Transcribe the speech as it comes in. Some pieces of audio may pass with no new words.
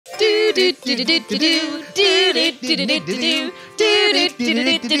Cat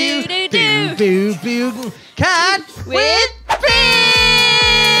with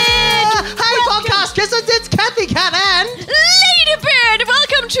Hey, podcast kisses, it's Cathy Cat and Ladybeard.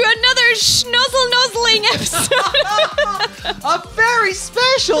 Welcome to another schnozzle-nozzling episode. a very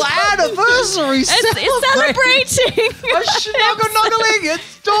special anniversary Celebrating a snuggle-nuggling. It's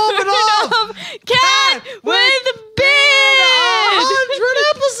storming off. Cat with Beard. 100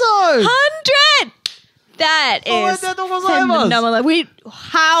 episodes. 100. That is phenomenal.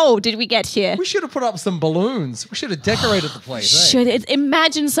 How did we get here? We should have put up some balloons. We should have decorated the place.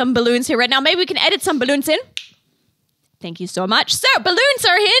 Imagine some balloons here right now. Maybe we can edit some balloons in. Thank you so much. So, balloons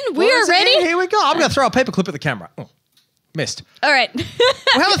are in. We are ready. Here we go. I'm going to throw a paperclip at the camera. Oh, missed. All right. We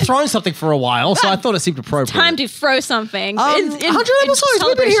haven't thrown something for a while, so I thought it seemed appropriate. Time to throw something. 100 episodes.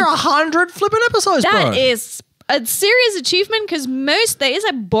 We've been here 100 flipping episodes, bro. That is a serious achievement because there is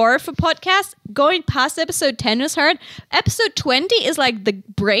a bar for podcasts. Going past episode 10 is hard. Episode 20 is like the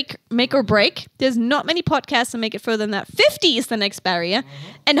make or break. There's not many podcasts that make it further than that. 50 is the next barrier.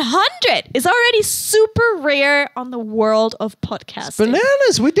 And 100 is already super rare on the world of podcasting.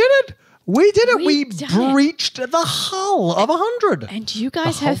 Bananas. We did it. We did it. We breached the hull of 100. And you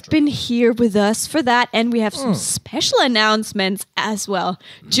guys have been here with us for that. And we have some special announcements as well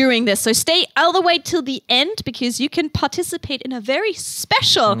during this. So stay all the way till the end because you can participate in a very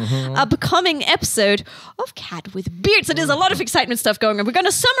special upcoming episode of Cat with Beard. So there's a lot of excitement stuff going on. We're going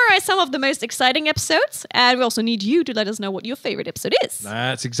to summarize some of the most exciting episodes. And we also need you to let us know what your favorite episode is.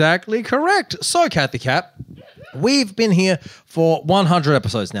 That's exactly correct. So, Cathy Cat, we've been here for 100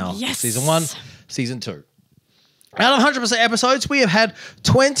 episodes now. Yes. Season 1, Season 2. Out of 100% episodes, we have had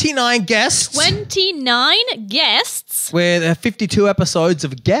 29 guests. 29 guests. With 52 episodes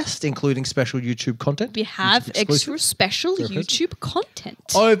of guests, including special YouTube content. We have extra special YouTube content.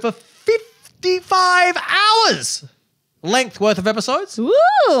 Over 55 hours length worth of episodes. Ooh.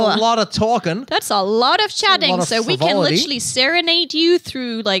 That's a lot of talking. That's a lot of chatting. So we can literally serenade you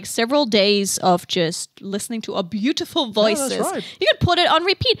through like several days of just listening to our beautiful voices. That's right. You can put it on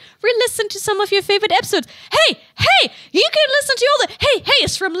repeat. Re-listen to some of your favorite episodes. Hey, you can listen to all the hey,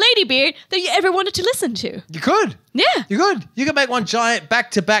 it's from Ladybeard that you ever wanted to listen to. You could. Yeah. You could. You could make one giant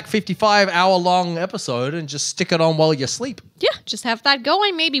back-to-back 55-hour-long episode and just stick it on while you sleep. Yeah, just have that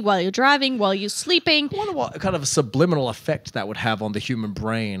going maybe while you're driving, while you're sleeping. I wonder what kind of a subliminal effect that would have on the human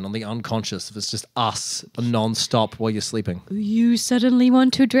brain, on the unconscious, if it's just us non-stop while you're sleeping. You suddenly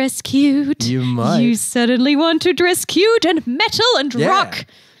want to dress cute. You might. You suddenly want to dress cute and metal and rock.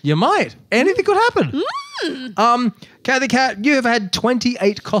 You might. Anything could happen. Cathy Cat, you have had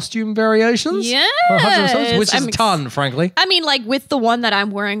 28 costume variations. Yes. Which is a ton, frankly. I mean, like with the one that I'm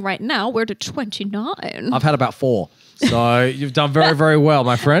wearing right now, we're to 29. I've had about 4. So you've done very, very well,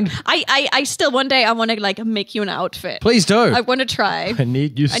 my friend. I still, one day I want to like make you an outfit. Please do. I want to try. I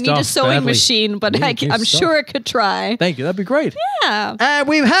need you stuff I need a sewing badly. machine, but I'm sure it could try. Thank you. That'd be great. Yeah. And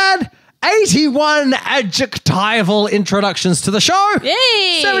we've had 81 adjectival introductions to the show.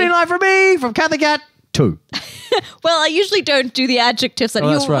 Yay. 79 from me, from Cathy Cat, 2. Well, I usually don't do the adjectives. And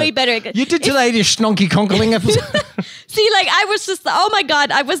you're way better. You did today, this schnonky conkling episode. See, like I was just, oh my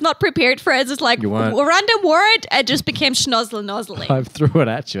God, I was not prepared for it. It's just like a random word. It just became schnozzle-nozzling. I threw it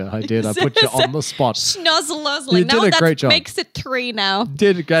at you. I did. I put you on the spot. Schnozzle-nozzling. You did a great job. Makes it 3 now.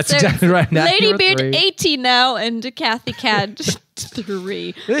 That's exactly right. Now Ladybeard 80 now and Cathy Cat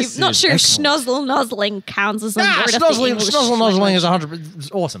 3. I'm not sure schnozzle-nozzling counts as a word of the English Schnozzle-nozzling is 100.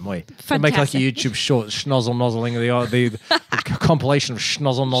 It's awesome. We make like a YouTube short, schnozzle-nozzling, the compilation of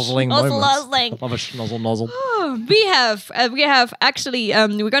schnozzle-nozzling moments. I love a schnozzle-nozzle. Oh, we have actually,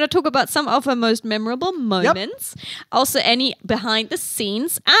 we're going to talk about some of our most memorable moments. Yep. Also any behind the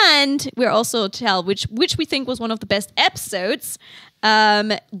scenes. And we'll also tell which we think was one of the best episodes.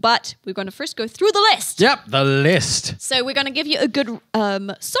 But we're going to first go through the list. Yep, the list. So we're going to give you a good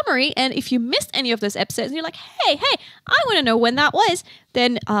summary. And if you missed any of those episodes and you're like, hey, I want to know when that was,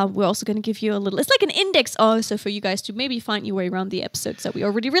 then we're also going to give you a little, it's like an index also for you guys to maybe find your way around the episodes that we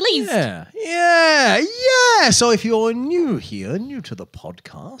already released. Yeah. So if you're new here, new to the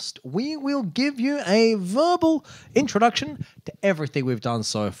podcast, we will give you a verbal introduction to everything we've done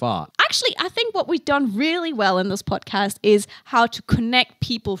so far. Actually, I think what we've done really well in this podcast is how to connect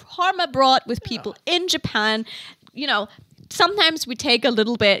people from abroad with people in Japan. You know, sometimes we take a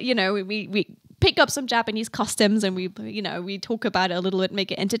little bit, you know, we pick up some Japanese customs and we talk about it a little bit,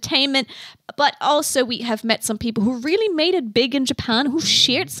 make it entertainment. But also we have met some people who really made it big in Japan, who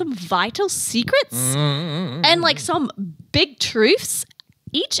shared some vital secrets and like some big truths.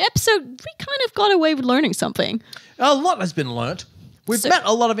 Each episode, we kind of got away with learning something. A lot has been learnt. We've met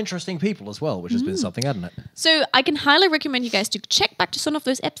a lot of interesting people as well, which has been something, hasn't it? So I can highly recommend you guys to check back to some of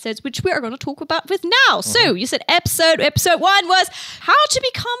those episodes, which we are going to talk about with now. So you said episode 1 was how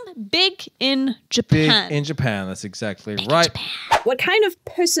to become big in Japan. Big in Japan, that's exactly right. What kind of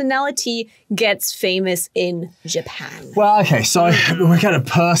personality gets famous in Japan? Well, okay, so we're kind of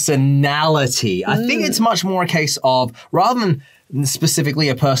personality. I think it's much more a case of, rather than specifically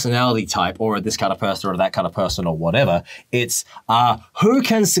a personality type or this kind of person or that kind of person or whatever, it's who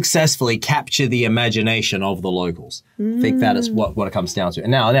can successfully capture the imagination of the locals. I think that is what it comes down to.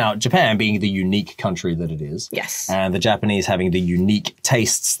 And now, Japan being the unique country that it is, Yes. and the Japanese having the unique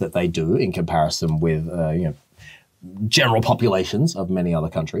tastes that they do in comparison with, general populations of many other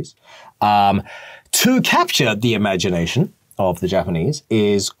countries, to capture the imagination of the Japanese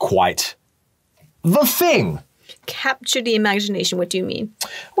is quite the thing. Capture the imagination. What do you mean?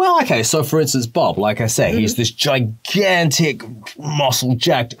 Well, okay, so for instance, Bob, like I say, he's this gigantic,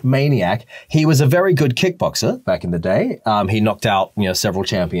 muscle-jacked maniac. He was a very good kickboxer back in the day. He knocked out, several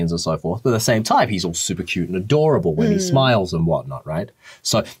champions and so forth. But at the same time, he's all super cute and adorable when he smiles and whatnot, right?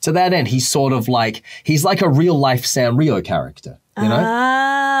 So to that end, he's sort of like, he's like a real-life Sanrio character, you know?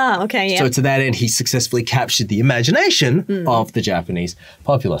 Ah, okay, yeah. So to that end, he successfully captured the imagination of the Japanese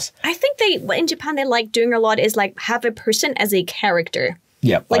populace. I think in Japan, they like doing a lot is like have a person as a character.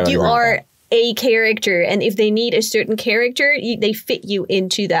 Yeah, Like you are a character, and if they need a certain character, they fit you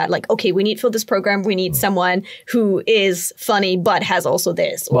into that. Like, okay, we need for this program, we need someone who is funny but has also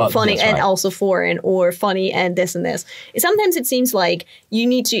this, or funny and also foreign, or funny and this and this. Sometimes it seems like you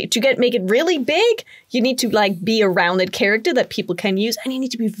need to make it really big. You need to like be a rounded character that people can use, and you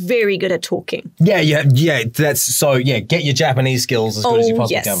need to be very good at talking. Yeah. That's so. Yeah, get your Japanese skills as good as you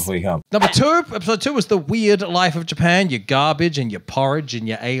possibly can before you come. Number 2, episode 2 was the weird life of Japan, your garbage and your porridge and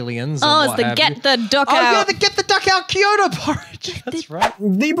your aliens. Oh, and it's the get the duck Oh, out. yeah, the get the duck out Kyoto porridge. That's right.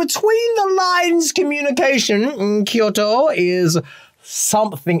 The between the lines communication in Kyoto is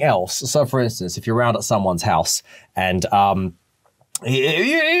something else. So, for instance, if you're around at someone's house and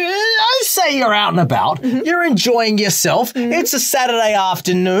I say you're out and about, you're enjoying yourself. It's a Saturday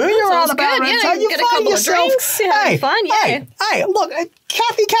afternoon. You're out and about. Good. Yeah, you get a find couple yourself. of drinks. Have fun. Yeah. Hey, look,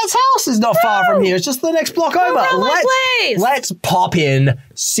 Cathy Cat's house is not far from here. It's just the next block over. around my place. Let's pop in,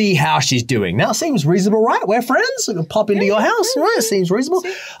 see how she's doing. Now, it seems reasonable, right? We're friends. We can pop into your house, right? It seems reasonable.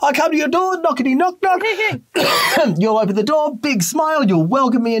 I come to your door, knockety knock knock. You'll open the door, big smile. You'll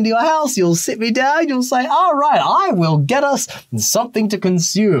welcome me into your house. You'll sit me down. You'll say, all right, I will get us something to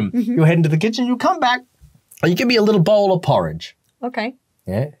consume. You'll head into the kitchen. You'll come back and you give me a little bowl of porridge. Okay.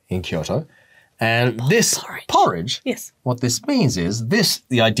 Yeah, in Kyoto. And this porridge, Yes. what this means is,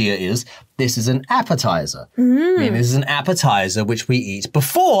 the idea is, this is an appetizer. I mean, this is an appetizer which we eat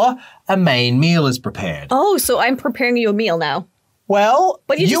before a main meal is prepared. Oh, so I'm preparing you a meal now. Well,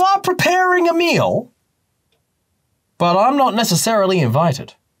 But you you are preparing a meal, but I'm not necessarily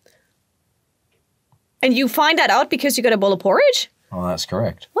invited. And you find that out because you got a bowl of porridge? Oh, that's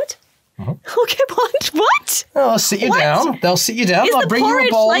correct. What? Okay, what? They'll sit you down. They'll sit you down. Is They'll the bring you a porridge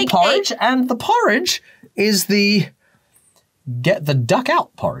bowl like of porridge, and the porridge is the get the duck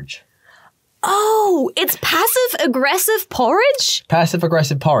out porridge. Oh, it's passive-aggressive porridge?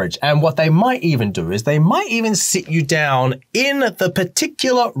 Passive-aggressive porridge. And what they might even do is they might even sit you down in the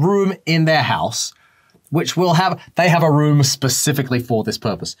particular room in their house, which will have, they have a room specifically for this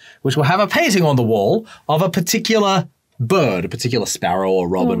purpose, which will have a painting on the wall of a particular bird, a particular sparrow or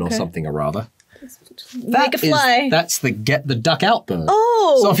robin or something or other. Make a fly. That's the get the duck out bird.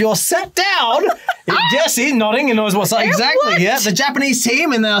 Oh. So if you're sat down, yes, he's nodding and knows what's exactly. What? Yeah, the Japanese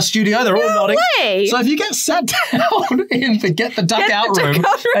team in our studio, they're all nodding. way. So if you get sat down in the get the duck out room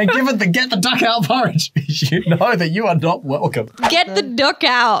and give it the get the duck out porridge, you know that you are not welcome. Get the duck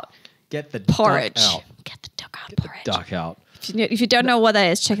out Get the porridge. duck out. Get the duck out Get the porridge. duck out. If you don't know what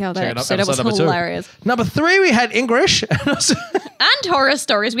that is, check out that Check it out, episode. That was episode number 2. hilarious. Number 3, we had English. And horror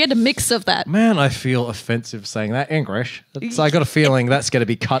stories. We had a mix of that. Man, I feel offensive saying that. English. I got a feeling that's going to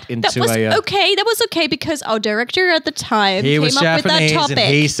be cut into That was a... okay. That was okay because our director at the time He came was up with that Japanese topic.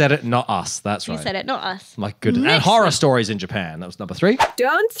 and he said it, not us. That's right. He said it, not us. My goodness. And Mix horror it. stories in Japan. That was number 3.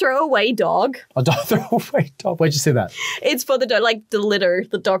 Don't throw away dog. I don't throw away dog. Where'd you see that? It's for the dog, like the litter,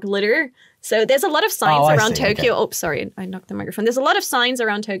 the dog litter. So there's a lot of signs Oh, I around see, Tokyo. okay. Oh, sorry, I knocked the microphone. There's a lot of signs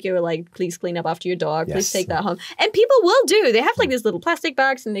around Tokyo like, please clean up after your dog. Please Yes. take that home. And people will do. They have like these little plastic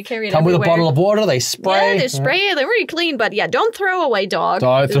bags and they carry it Come with everywhere. a bottle of water, they spray. Yeah, they spray it. They're really clean. But yeah, don't throw away dog.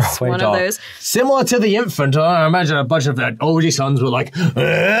 Don't throw It's away one dog. of those. Similar to the infant, I imagine a bunch of their Oji sons were like,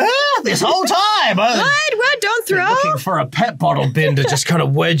 this whole time. What don't throw. Looking for a pet bottle bin to just kind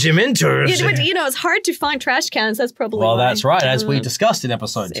of wedge him into. But, you know, it's hard to find trash cans. That's probably Well, why. that's right, as we discussed in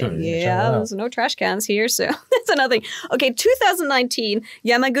episode 2. Yeah, there's no trash cans here, so that's another thing. Okay, 2019,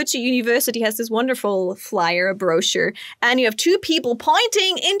 Yamaguchi University has this wonderful flyer, a brochure, and you have two people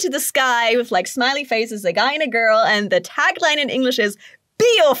pointing into the sky with like smiley faces, a guy and a girl, and the tagline in English is,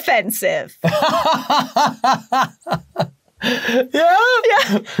 "Be offensive." Be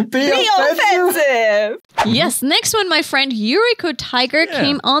offensive. Yes, next one, my friend Yuriko Tiger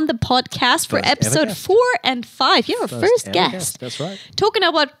came on the podcast for episode 4 and 5. You're our first guest. That's right. Talking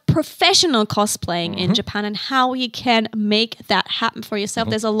about professional cosplaying in Japan and how you can make that happen for yourself.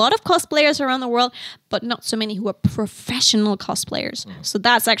 There's a lot of cosplayers around the world, but not so many who are professional cosplayers. So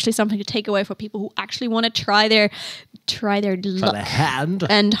that's actually something to take away for people who actually want to try their luck hand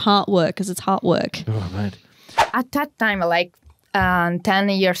and hard work, because it's hard work. Oh, man. At that time, like 10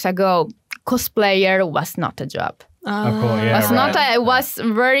 years ago, cosplayer was not a job. It was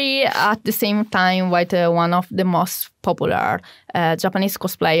very at the same time with one of the most popular Japanese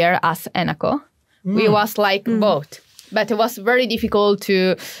cosplayer as Enako. We was like both, but it was very difficult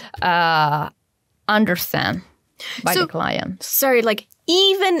to understand by the client. Sorry, like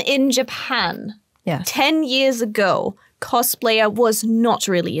even in Japan, 10 years ago, cosplayer was not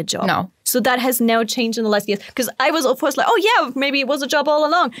really a job. No. So that has now changed in the last years. Because I was, of course, like, oh yeah, maybe it was a job all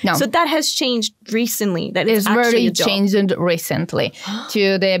along. No. So that has changed recently. That is actually very a job. changed recently.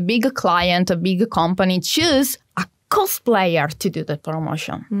 To the big client, a big company choose a cosplayer to do the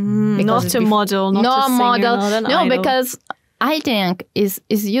promotion. Not a model, not a singer, model. not an No, idol. because I think is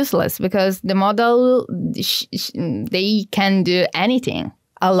useless because the model they can do anything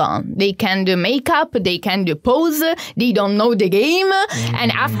alone. They can do makeup, they can do pose, they don't know the game,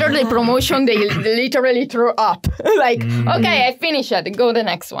 and after the promotion they literally throw up. Like, okay, I finished it, go the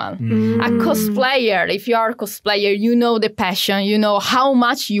next one. A cosplayer, if you are a cosplayer, you know the passion, you know how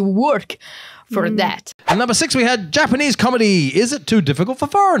much you work for that. And number 6, we had Japanese comedy. Is it too difficult for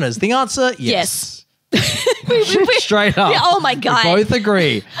foreigners? The answer, yes. Straight up. Yeah, oh my God. We both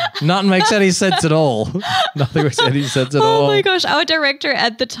agree. Nothing makes any sense at all. Nothing makes any sense at all. Oh my gosh, our director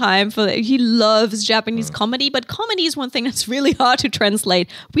at the time, he loves Japanese comedy, but comedy is one thing that's really hard to translate.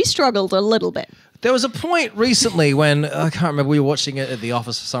 We struggled a little bit. There was a point recently when, I can't remember, we were watching it at the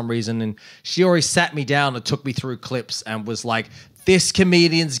office for some reason, and Shiori sat me down and took me through clips and was like, this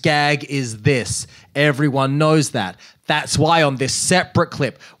comedian's gag is this. Everyone knows that. That's why on this separate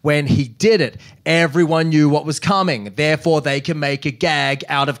clip, when he did it, everyone knew what was coming. Therefore, they can make a gag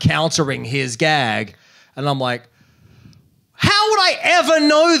out of countering his gag. And I'm like, how would I ever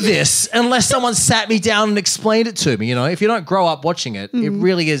know this unless someone sat me down and explained it to me? You know, if you don't grow up watching it, it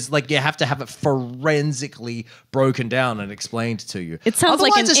really is like you have to have it forensically broken down and explained to you. It sounds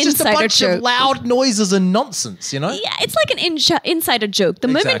Otherwise, like an it's just a insider bunch joke. of loud noises and nonsense, you know? Yeah, it's like an insider joke. The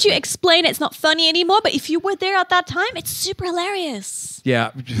moment Exactly. you explain it, it's not funny anymore, but if you were there at that time, it's super hilarious.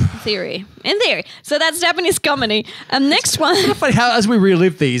 Yeah. In theory. So that's Japanese comedy. Next one. Funny how as we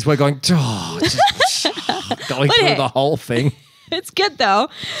relive these, we're going, just going But through hey. the whole thing. It's good though,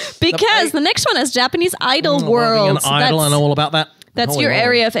 because the next one is Japanese Idol Being World. an idol, I know all about that. That's Holy your moly.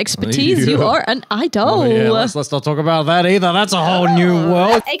 area of expertise. You are an idol. Oh, yeah, let's not talk about that either. That's a whole new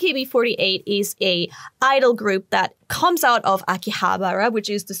world. AKB48 is a idol group that comes out of Akihabara, which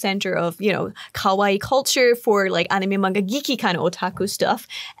is the center of, you know, kawaii culture for like anime, manga, geeky kind of otaku stuff.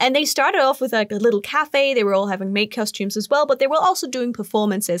 And they started off with like a little cafe. They were all having make costumes as well, but they were also doing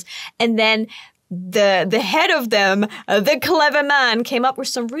performances. And then the head of them, the clever man, came up with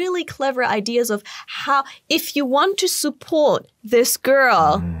some really clever ideas of how, if you want to support this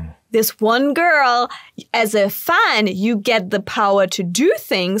girl, this one girl, as a fan, you get the power to do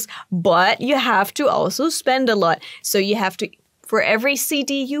things, but you have to also spend a lot. So you have to, for every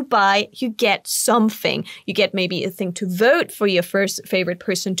CD you buy, you get something. You get maybe a thing to vote for your first favorite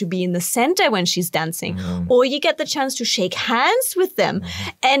person to be in the center when she's dancing. Or you get the chance to shake hands with them.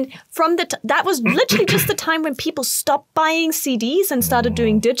 And from that was literally just the time when people stopped buying CDs and started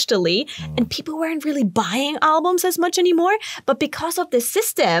doing digitally. And people weren't really buying albums as much anymore. But because of this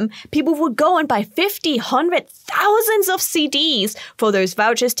system, people would go and buy 50, 100, thousands of CDs for those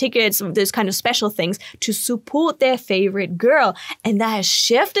vouchers, tickets, those kind of special things to support their favorite girl. And that has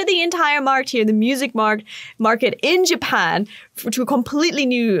shifted the entire market here, the music market in Japan, to a completely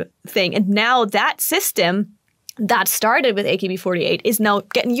new thing. And now that system that started with AKB48 is now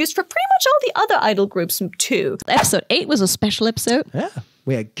getting used for pretty much all the other idol groups too. Episode 8 was a special episode. Yeah.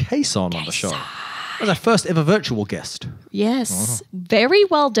 We had Case on the show. was our first ever virtual guest. Yes. Very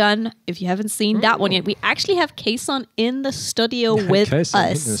well done. If you haven't seen that one yet, we actually have Kason in the studio with us.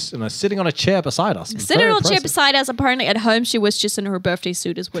 And sitting on a chair beside us. Sitting on a chair beside us. Apparently at home she was just in her birthday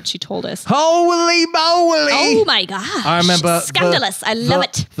suit is what she told us. Holy moly! Oh my god! I remember scandalous. I love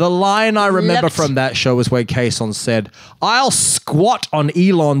it. The line I remember from that show was where Kason said, "I'll squat on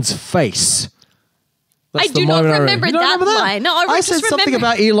Elon's face." I do not remember that line. No, I said something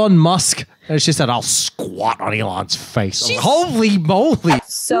about Elon Musk, and she said, "I'll squat on Elon's face." Holy moly!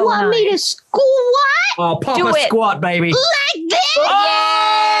 So you want me to squat? Oh, pop Do a it. squat, baby. Like this?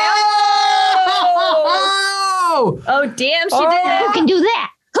 Oh, damn, she Who did. can do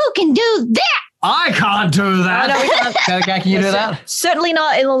that? Who can do that? I can't do that. No, we can't. Cathy Cat, can you do that? Certainly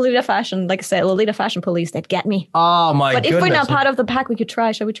not in Lolita fashion. Like I said, Lolita fashion police, they'd get me. Oh, my But goodness. if we're not part of the pack, we could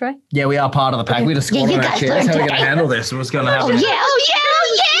try. Shall we try? Yeah, we are part of the pack. We just squat Yeah, you on our guys chairs. How are we learn going to handle this? What's going to happen? Oh, yeah, oh, yeah,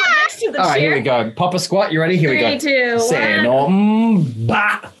 oh, yeah. Next to the All right, chair. here we go. Pop a squat. You ready? Here we go. 3, 2, 1. Say no.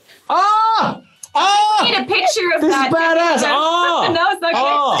 Bah. Oh! Oh! Need a picture of This that. is badass. Oh! No, it's not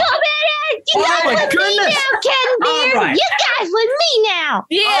Oh! Stop it! You Oh, guys my with goodness. me now, Ken All Beard. right. You guys with me now.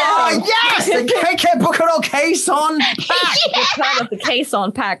 Yeah. Oh, yes! The K-Cat book it all case on. We're part of the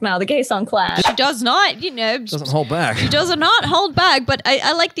Kason pack now, the Kason class. She does not, Doesn't hold back. does not hold back. But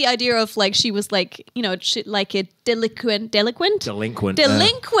I like the idea of like she was like, like a delinquent.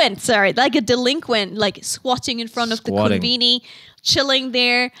 Sorry, like a delinquent, like squatting in front of the conveni, chilling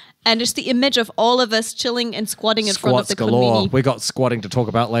there. And just the image of all of us chilling and squatting in front of the galore. conveni. We got squatting to talk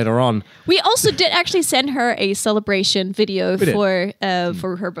about later on. We also did actually send her a celebration video for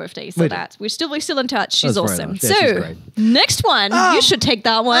her birthday. So we're still in touch. She's That's very awesome. nice. Yeah, she's So great. next one, you should take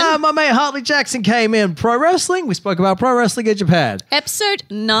that one. My mate Hartley Jackson came in. Pro wrestling. We spoke about pro wrestling in Japan. Episode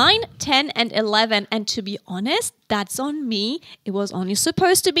 9, 10, and 11. And to be honest, that's on me. It was only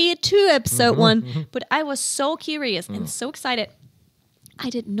supposed to be a 2-episode one, but I was so curious and so excited. I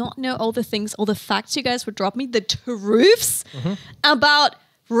did not know all the facts you guys would drop me, the truths about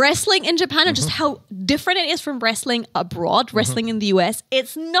wrestling in Japan and just how different it is from wrestling abroad, wrestling in the US.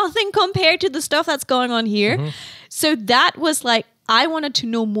 It's nothing compared to the stuff that's going on here. So that was like, I wanted to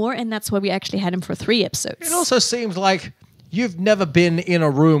know more, and that's why we actually had him for 3 episodes. It also seems like you've never been in a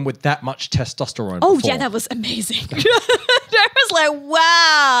room with that much testosterone Oh, before. yeah, that was amazing. I was like,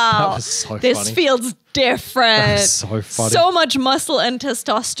 wow. That was so this funny. feels different. That was so funny. So much muscle and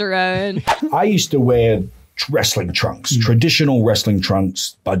testosterone. I used to wear wrestling trunks, traditional wrestling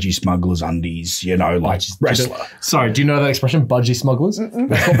trunks, budgie smugglers undies, like wrestler. Sorry, do you know that expression, budgie smugglers?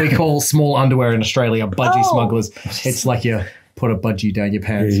 That's what we call small underwear in Australia, budgie smugglers. It's like you put a budgie down your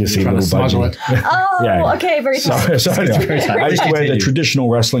pants Yeah, you and see you're trying to a little smuggle budgie. it. Oh, Yeah. okay, very So anyway, I used to wear the traditional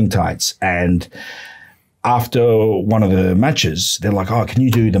wrestling tights, and after one of the matches, they're like, "Oh, can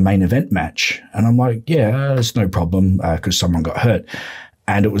you do the main event match?" And I'm like, "Yeah, it's no problem," because someone got hurt,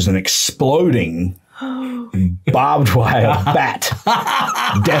 and it was an exploding barbed wire bat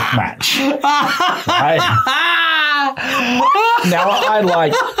death match. Right? Now I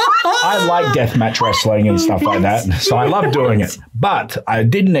like deathmatch wrestling and stuff like that, so I love doing it. But I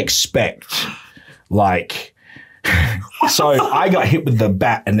didn't expect so I got hit with the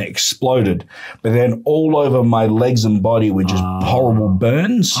bat and it exploded, but then all over my legs and body were just horrible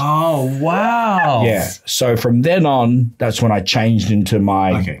burns. Oh, wow. Yeah. So from then on, that's when I changed into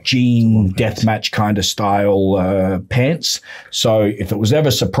my jean deathmatch kind of style pants. So if it was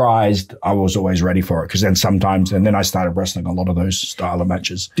ever surprised, I was always ready for it. Because then then I started wrestling a lot of those style of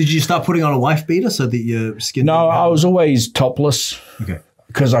matches. Did you start putting on a wife beater so that your skin... No, I was always topless. Okay.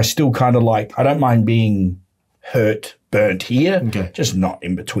 Because I still kind of I don't mind being burnt here, just not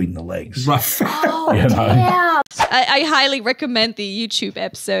in between the legs. Right. yeah. I highly recommend the YouTube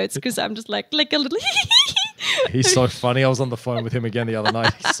episodes because I'm just like a little... He's so funny. I was on the phone with him again the other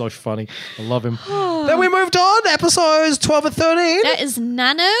night. He's so funny. I love him. Then we moved on. Episodes 12 and 13. That is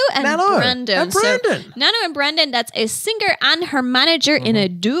Nano and Brandon. So, Nano and Brandon, that's a singer and her manager in a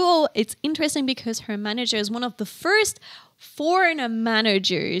duo. It's interesting because her manager is one of the first foreigner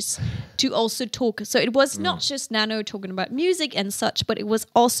managers to also talk. So it was not just Nano talking about music and such, but it was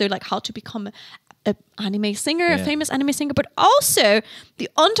also like how to become an anime singer, a famous anime singer, but also the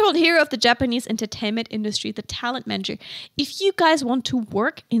untold hero of the Japanese entertainment industry, the talent manager. If you guys want to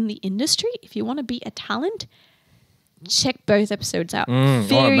work in the industry, if you want to be a talent, check both episodes out.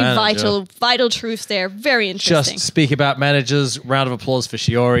 Very vital truths there. Very interesting. Just speak about managers. Round of applause for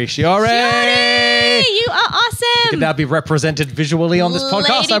Shiori. Shiori! you are awesome. Can now be represented visually on this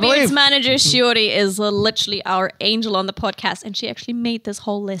podcast, I believe. Ladybeard's manager, Shiori, is literally our angel on the podcast, and she actually made this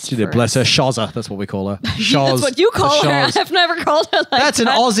whole list. She did, bless her. Shazza, that's what we call her. Shaz. That's what you call her. Shaz. I've never called her like That's that.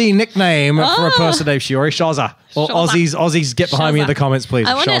 an Aussie nickname for a person named Shiori. Shazza. Or Shazza. Aussies, get behind me in the comments, please.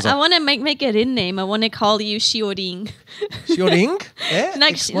 I Shazza. want to make it in name. I want to call you Shioring. Shioring? Yeah.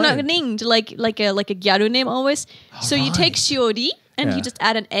 Like explain. like a Gyaru name always. So you take Shiori and you just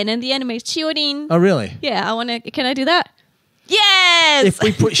add an N in the end and make Shiorin. Oh, really? Yeah, I want to. Can I do that? Yes. If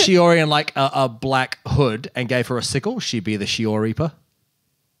we put Shiori in like a black hood and gave her a sickle, she'd be the Shioripa.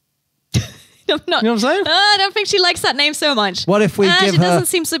 I'm not, You know what I'm saying? I don't think she likes that name so much. What if we give she her? doesn't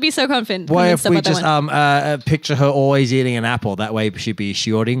seem to be so confident. What if convinced we about that just picture her always eating an apple? That way she'd be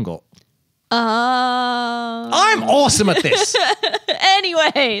Shioringo. I'm awesome at this.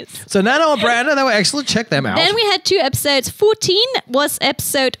 Anyways. So Nano and Brandon, they were excellent. Check them out. Then we had 2 episodes. 14 was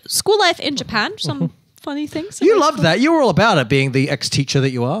episode School Life in Japan. Some funny things. You loved that. You were all about it, being the ex-teacher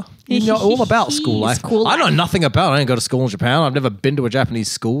that you are. You know all about school life. School I know life. nothing about it. I didn't go to school in Japan. I've never been to a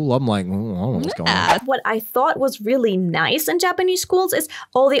Japanese school. I'm like, I don't know what's going on. What I thought was really nice in Japanese schools is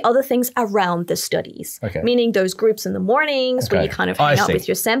all the other things around the studies. Okay. Meaning those groups in the mornings where you Okay. kind of I hang out see. with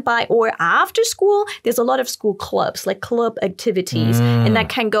your senpai, or after school, there's a lot of school clubs, like club activities. And that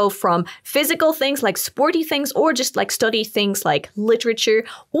can go from physical things like sporty things, or just like study things like literature,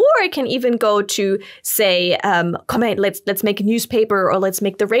 or it can even go to say, come on, let's make a newspaper, or let's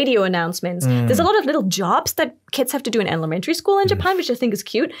make the radio announcements. There's a lot of little jobs that kids have to do in elementary school in Japan, which I think is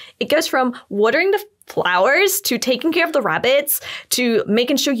cute. It goes from watering the flowers to taking care of the rabbits to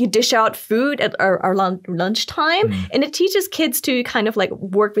making sure you dish out food at our lunchtime. And it teaches kids to kind of like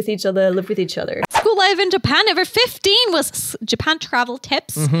work with each other, live with each other. School Life in Japan. Number 15 was Japan travel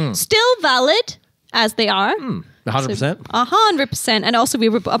tips. Still valid as they are. 100%. 100%. And also we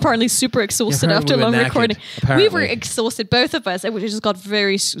were apparently super exhausted Yeah, after we were long knackered, recording. apparently. We were exhausted, both of us. It just got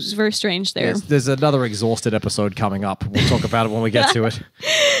very, very strange there. Yes, there's another exhausted episode coming up. We'll talk about it when we get to it.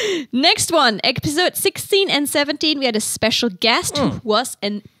 Next one, episode 16 and 17, we had a special guest who was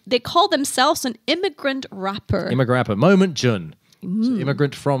they call themselves an immigrant rapper. Immigrant rapper, Moment Jun.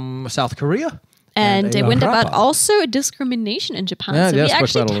 Immigrant from South Korea. And they a went about rapper. also discrimination in Japan. Yeah, so yeah, we spoke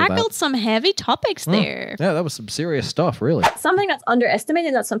actually about all of that. tackled some heavy topics there. Yeah, that was some serious stuff, really. Something that's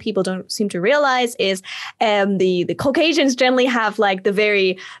underestimated that some people don't seem to realize is the Caucasians generally have like the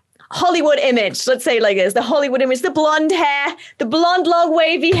very Hollywood image. Let's say like this: the Hollywood image, the blonde hair, the blonde long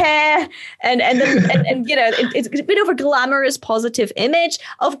wavy hair, and you know it's a bit of a glamorous positive image.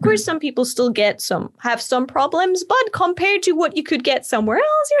 Of course, some people still have some problems, but compared to what you could get somewhere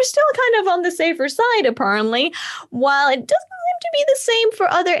else, you're still kind of on the safer side apparently. While it doesn't seem to be the same for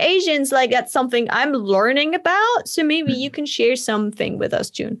other Asians, like that's something I'm learning about. So maybe you can share something with us,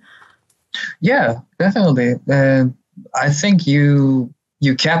 June. Yeah, definitely. And I think you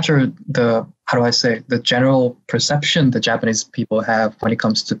capture the general perception the Japanese people have when it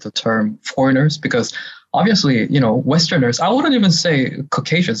comes to the term foreigners, because obviously, Westerners, I wouldn't even say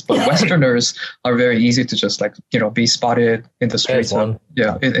Caucasians, but Westerners are very easy to just be spotted in the streets in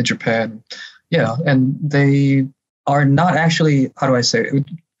Japan. Yeah. And they are not actually,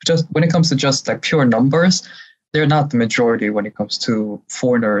 just when it comes to just like pure numbers, they're not the majority when it comes to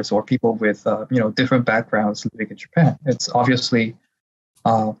foreigners or people with, different backgrounds living in Japan. It's obviously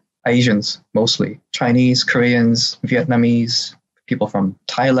Asians, mostly Chinese, Koreans, Vietnamese, people from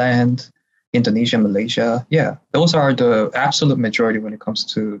Thailand, Indonesia, Malaysia. Yeah, those are the absolute majority when it comes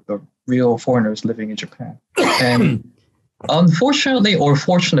to the real foreigners living in Japan. And unfortunately or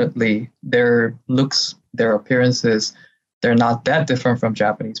fortunately, their looks, their appearances, they're not that different from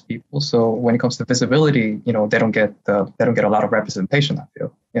Japanese people. So when it comes to visibility, they don't get a lot of representation, I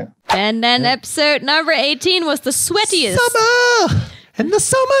feel. Yeah. And then episode number 18 was the sweatiest. Summer! In the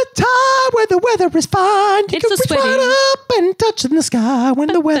summertime where the weather is fine, you It's can so reach sweaty. right up and touch in the sky when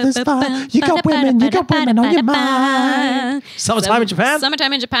the weather's fine. You got women on your mind. Summertime in Japan?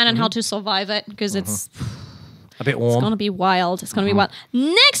 Summertime in Japan and how to survive it, because it's A bit It's warm. going to be wild. It's going to be wild.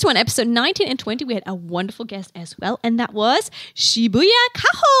 Next one, episode 19 and 20, we had a wonderful guest as well, and that was Shibuya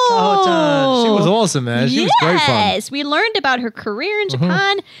Kaho. She was awesome, man. She was great fun. Yes, we learned about her career in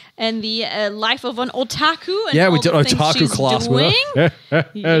Japan and the life of an otaku. And Yeah, we all did the an things otaku she's class doing. with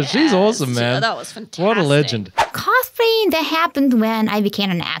her. She's awesome, Yes. man. That was fantastic. What a legend. Cosplaying that happened when I became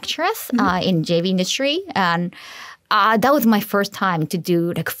an actress in JV industry, and that was my first time to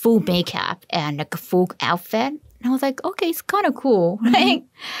do like full makeup and like a full outfit. And I was like, okay, it's kind of cool, right?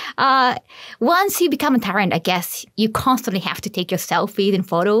 Once you become a talent, I guess you constantly have to take your selfies and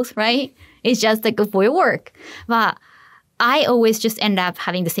photos, right? It's just like for your work. But I always just end up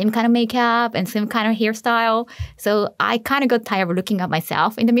having the same kind of makeup and same kind of hairstyle. So I kind of got tired of looking at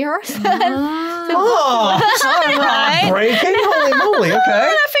myself in the mirror. Breaking? Holy moly, okay.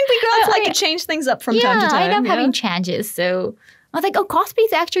 I think we girls like to change things up from time to time. I end up having changes. So I was like, oh, cosplay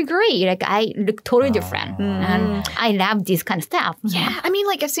is actually great. Like, I look totally different. And I love this kind of stuff. Yeah, I mean,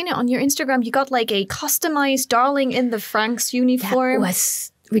 like, I've seen it on your Instagram. You got, like, a customized Darling in the Franxx uniform. That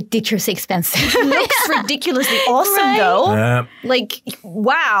was ridiculously expensive. Looks ridiculously awesome, though. Like,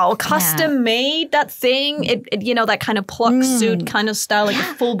 wow, custom made, that thing. It you know, that kind of pluck suit kind of style, like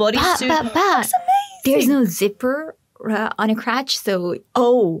a full body suit. But That's amazing. there's no zipper on a crotch, so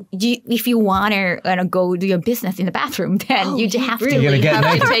if you want to go do your business in the bathroom, then you just have to You're gonna get have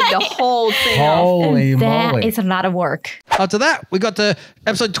to naked. take the whole thing off. Holy that moly. is a lot of work. After that, we got to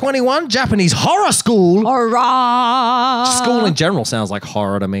episode 21, Japanese horror school. Hurrah! School in general sounds like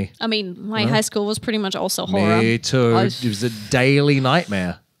horror to me. I mean, my high school was pretty much also horror. Me too. I It was a daily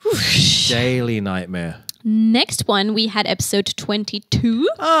nightmare. Daily nightmare. Next one, we had episode 22.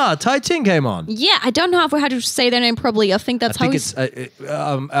 Ah, Tai Ting came on. Yeah, I don't know if we had to say their name properly. I think that's I think how it's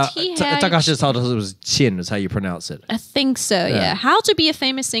Takashi told us it was Chin is how you pronounce it. I think so, yeah. How to be a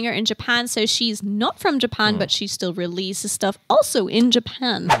famous singer in Japan. So she's not from Japan, but she still releases stuff also in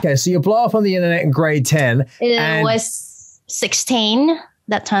Japan. Okay, so you blow off on the internet in grade 10. It was 16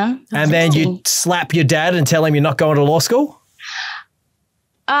 that time. And then you slap your dad and tell him you're not going to law school?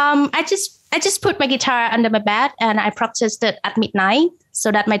 I just put my guitar under my bed and I practiced it at midnight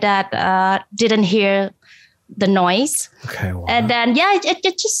so that my dad didn't hear the noise. Okay, wow. And then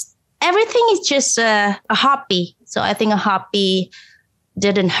it just everything is just a hobby. So I think a hobby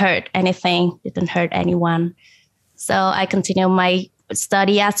didn't hurt anything, didn't hurt anyone. So I continue my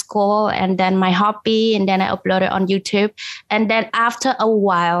study at school and then my hobby, and then I upload it on YouTube. And then after a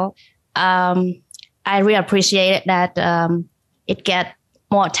while, I really appreciated that it get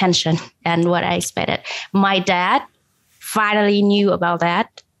more attention than what I expected. My dad finally knew about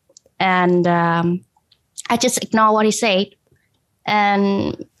that, and I just ignored what he said.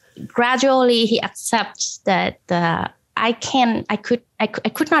 And gradually, he accepts that I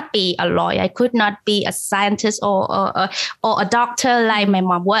could not be a lawyer. I could not be a scientist or a doctor like my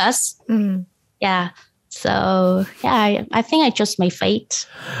mom was. Yeah. So, yeah, I think I chose my fate.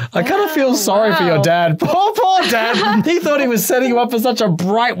 I kind of feel sorry for your dad. Poor dad. He thought he was setting you up for such a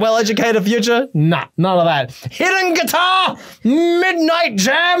bright, well-educated future. Nah, none of that. Hidden guitar, midnight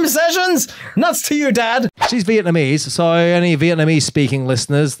jam sessions. Nuts to you, Dad. She's Vietnamese, so any Vietnamese-speaking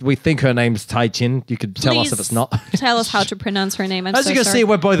listeners, we think her name's Tai Chin. You could tell us if it's not. Tell us how to pronounce her name. I'm As so you can sorry. see,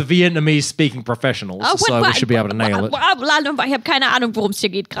 we're both Vietnamese-speaking professionals, so we should be able to nail it. Ich habe keine Ahnung, worum es hier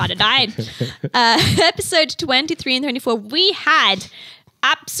geht gerade. Nein. Episode 23 and 24, we had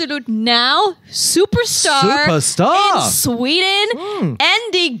absolute now superstar in Sweden,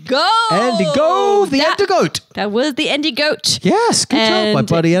 Andy Goat. Andy Goat, the Andy Goat. That was the Andy Goat. Yes, good job, my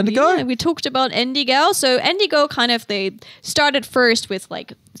buddy Andy Goat. Yeah, we talked about Andy Goat. So Andy Goat kind of, they started first with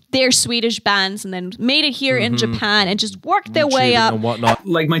like their Swedish bands and then made it here in Japan and just worked their way up. And whatnot.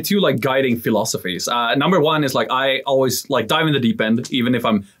 Like my two like guiding philosophies. Number one is like I always like dive in the deep end, even if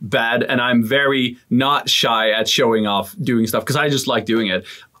I'm bad, and I'm very not shy at showing off doing stuff because I just like doing it.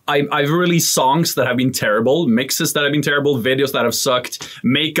 I've released songs that have been terrible, mixes that have been terrible, videos that have sucked,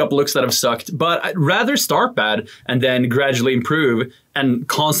 makeup looks that have sucked, but I'd rather start bad and then gradually improve and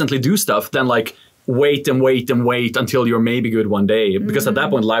constantly do stuff than like wait and wait and wait until you're maybe good one day, because at that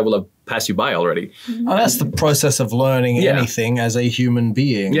point life will have passed you by already. Oh, that's the process of learning anything as a human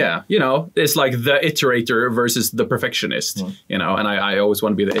being. Yeah, you know, it's like the iterator versus the perfectionist, you know, and I always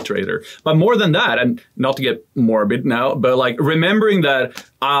want to be the iterator. But more than that, and not to get morbid now, but like remembering that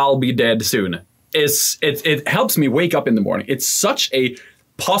I'll be dead soon, it helps me wake up in the morning. It's such a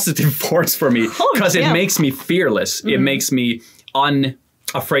positive force for me because it makes me fearless. It makes me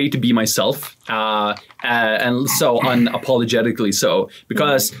afraid to be myself, and so unapologetically so,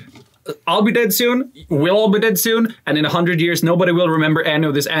 because I'll be dead soon, we'll all be dead soon, and in 100 years nobody will remember any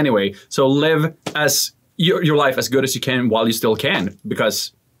of this anyway. So live as your life as good as you can while you still can,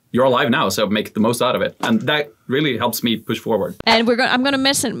 because you're alive now, so make the most out of it. And that really helps me push forward. And I'm going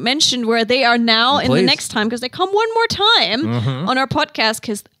to mention where they are now in the next time, because they come one more time on our podcast,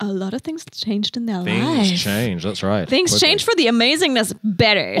 because a lot of things changed in their lives. Things change, that's right. Things change for the amazingness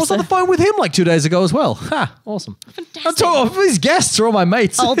better. I was on the phone with him like 2 days ago as well. Ha, awesome. Fantastic. These guests are all my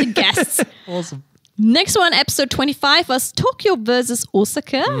mates. All the guests. Awesome. Next one, episode 25, was Tokyo versus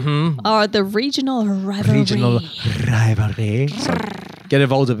Osaka, or the regional rivalry. Regional rivalry. get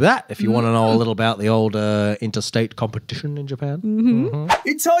involved with that if you want to know a little about the old interstate competition in Japan.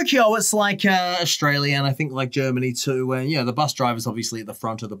 In Tokyo, it's like Australia and I think like Germany too, where the bus driver's obviously at the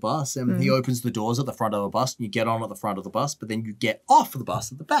front of the bus and he opens the doors at the front of the bus and you get on at the front of the bus, but then you get off the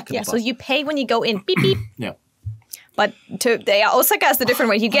bus at the back of the bus. So you pay when you go in. Beep, beep. Yeah. But Osaka is the different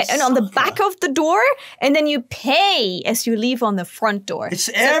way. You get in on the back of the door and then you pay as you leave on the front door.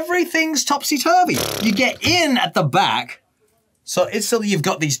 Everything's topsy-turvy. You get in at the back. So you've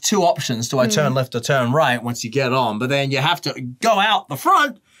got these two options. Do I turn left or turn right once you get on? But then you have to go out the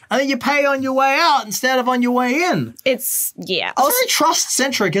front and then you pay on your way out instead of on your way in. It's very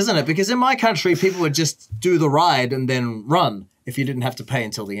trust-centric, isn't it? Because in my country, people would just do the ride and then run if you didn't have to pay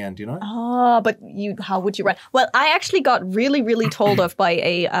until the end, Oh, but how would you run? Well, I actually got really, really told off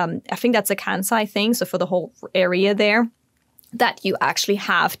by I think that's a Kansai thing, so for the whole area there, that you actually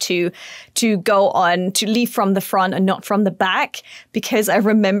have to go on, to leave from the front and not from the back. Because I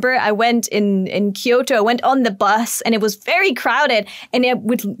remember I went in Kyoto, I went on the bus and it was very crowded. And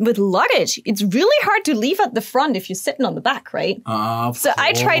with luggage, it's really hard to leave at the front if you're sitting on the back, right? So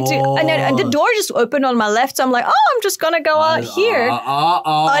I tried to, and the door just opened on my left. So I'm like, I'm just going to go out here. And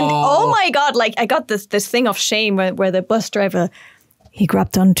oh my God, like I got this thing of shame where the bus driver, he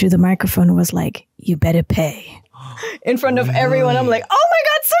grabbed onto the microphone and was like, you better pay. In front of everyone, I'm like, oh my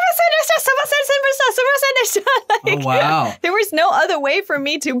God, like, oh, wow. There was no other way for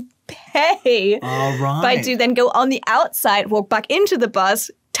me to pay. All right. But to then go on the outside, walk back into the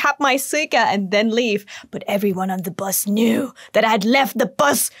bus, tap my suica, and then leave. But everyone on the bus knew that I had left the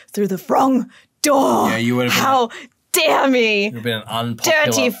bus through the wrong door. Yeah, you would have been. How dare me? You've been an unpopular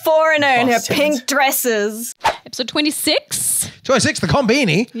dirty foreigner in her tenant. pink dresses. Episode 26. 26, the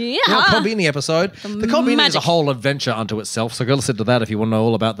Konbini. Yeah. Konbini episode. The Konbini is a whole adventure unto itself, so go listen to that if you want to know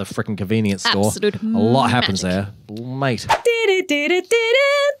all about the freaking convenience store. Absolute A lot happens magic. there. Mate.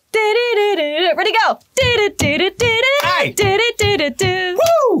 Ready, go. Hey. Come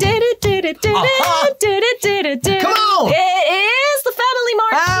on. It is the Family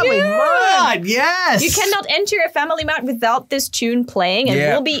Mart Family tune. Mart, yes. You cannot enter a Family Mart without this tune playing and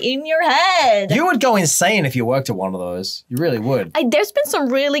Yeah. will be in your head. You would go insane if you worked at one of those. You really would. There's been some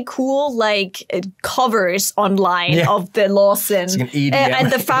really cool covers online Yeah. of the Lawson It's like an EDM.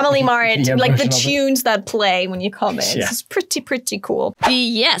 and the Family Mart, EDM like the version of it. tunes that play when you come in. Yeah. It's pretty cool.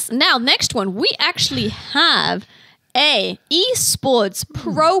 Yes. Now, next one, we actually have a esports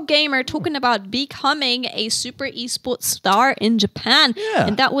pro gamer talking about becoming a super esports star in Japan. Yeah.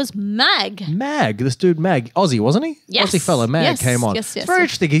 And that was Mag. Mag, this dude Mag, Aussie, wasn't he? Yes. Aussie fella, Mag Yes, came on. yes, It's very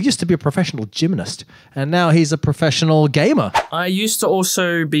interesting. He used to be a professional gymnast, and now he's a professional gamer. I used to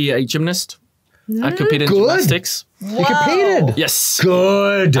also be a gymnast. I competed in gymnastics. You competed. Yes.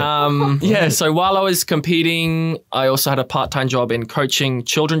 Good. Yeah, so while I was competing, I also had a part-time job in coaching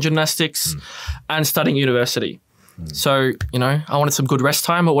children gymnastics and studying university. So, I wanted some good rest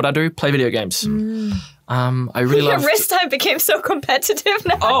time. What would I do? Play video games. I really Your love... wrist time became so competitive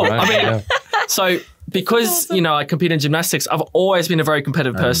now. Oh, I mean, so because, I compete in gymnastics, I've always been a very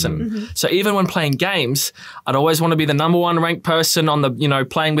competitive person. So even when playing games, I'd always want to be the number one ranked person on the,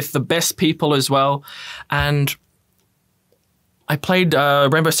 playing with the best people as well. And I played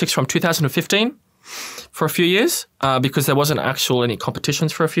Rainbow Six from 2015 for a few years because there wasn't actual any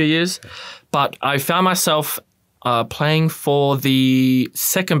competitions for a few years. But I found myself playing for the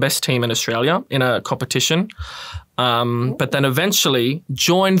second best team in Australia in a competition. But then eventually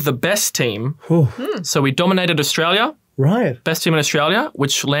joined the best team. So we dominated Australia. Right. Best team in Australia,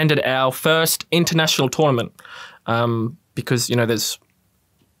 which landed our first international tournament. Because, there's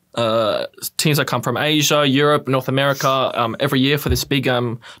teams that come from Asia, Europe, North America every year for this big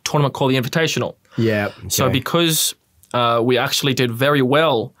tournament called the Invitational. Yeah. So because we actually did very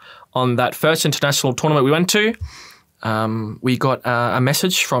well on that first international tournament we went to, we got a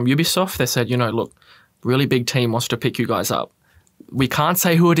message from Ubisoft. They said, look, really big team wants to pick you guys up. We can't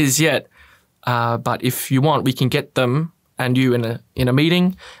say who it is yet, but if you want, we can get them and you in a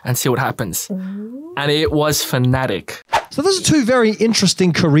meeting and see what happens. And it was Fnatic. So those are two very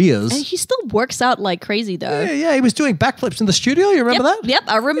interesting careers. And he still works out like crazy, though. Yeah, he was doing backflips in the studio. You remember that? Yep,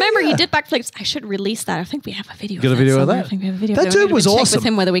 I remember he did backflips. I should release that. I think we have a video. Got a video of somewhere. that? I think we have a video. That of dude was check awesome. with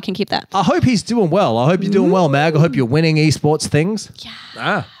him whether we can keep that. I hope he's doing well. I hope you're doing well, Mag. I hope you're winning esports things. Yeah,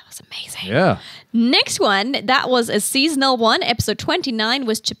 Ah, that was amazing. yeah. Next one, that was a seasonal one. Episode 29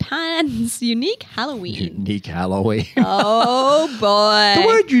 was Japan's unique Halloween. Unique Halloween. Oh boy. The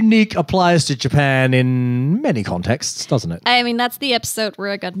word unique applies to Japan in many contexts, doesn't it? I mean, that's the episode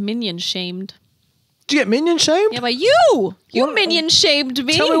where I got minion shamed. Did you get minion shamed? Yeah, but you minion shamed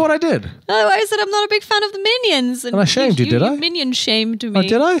me. Tell me what I did. I said I'm not a big fan of the minions. And I shamed you, did I? You minion shamed me. Oh,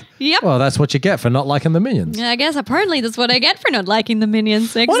 did I? Yep. Well, that's what you get for not liking the minions. I guess apparently that's what I get for not liking the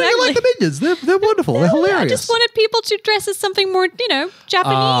minions. Exactly. Why don't you like the minions? They're wonderful. They're hilarious. I just wanted people to dress as something more,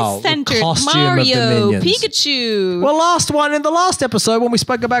 Japanese-centered. the costume Mario, of the minions. Pikachu. Well, in the last episode when we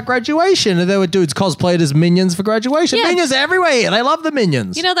spoke about graduation, there were dudes cosplayed as minions for graduation. Yeah. Minions everywhere. They love the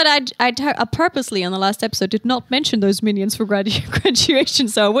minions. You know that I purposely on the last episode did not mention those minions for graduation,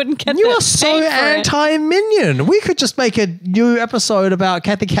 so I wouldn't get. You the are so hate for it. anti-minion. We could just make a new episode about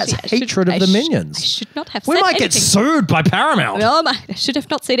Cathy Cat's hatred of the minions. I should not have We said might get anything. sued by Paramount. No, I should have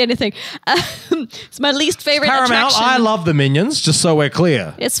not said anything. It's my least favorite Paramount, attraction. I love the minions, just so we're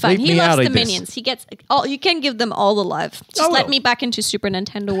clear. It's fine. Leave He me loves out the of this. minions. He gets all. You can give them all the love. Just let me back into Super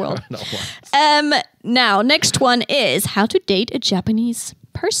Nintendo world. Now, next one is how to date a Japanese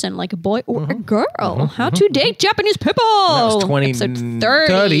person, like a boy or a girl. How to date Japanese people. That was Episode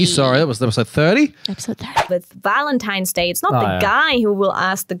 30. Sorry, that was episode 30. Episode 30. With Valentine's Day, it's not the guy who will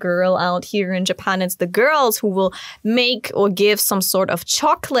ask the girl out here in Japan. It's the girls who will make or give some sort of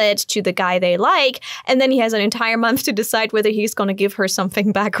chocolate to the guy they like. And then he has an entire month to decide whether he's going to give her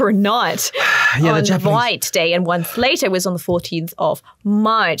something back or not on White Day. And once later was on the 14th of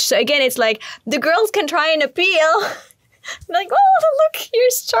March. So again, it's like the girls can try and appeal. Like, oh, look,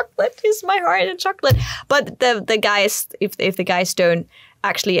 here's chocolate. Here's my heart and chocolate. But the guys, if the guys don't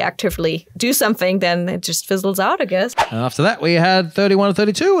actually actively do something, then it just fizzles out, I guess. And after that, we had 31 and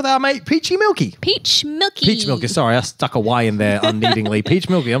 32 with our mate Peachy Milky. Peach Milky. Peach Milky, sorry, I stuck a Y in there unneedingly. Peach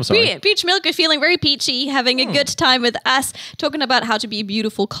Milky, I'm sorry. Peach Milky feeling very peachy, having a good time with us, talking about how to be a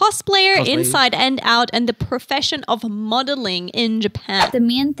beautiful cosplayer, inside and out, and the profession of modeling in Japan. The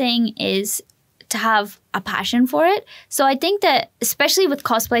main thing is to have a passion for it. So I think that, especially with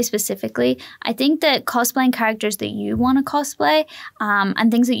cosplay specifically, I think that cosplaying characters that you want to cosplay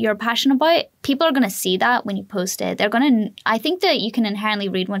and things that you're passionate about, people are going to see that when you post it. They're going to, I think that you can inherently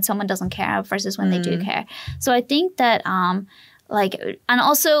read when someone doesn't care versus when they do care. So I think that, and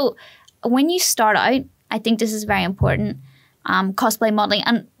also when you start out, I think this is very important. Cosplay modeling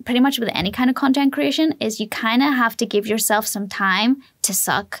and pretty much with any kind of content creation is you kind of have to give yourself some time to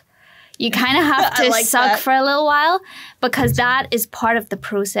suck. You kind of have to suck for a little while because that is part of the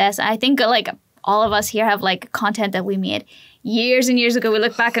process. I think like all of us here have like content that we made years and years ago. We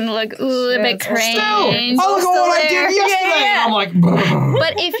look back and we're like, ooh, a bit cringe. Oh, look at what I did yesterday. Yeah. I'm like,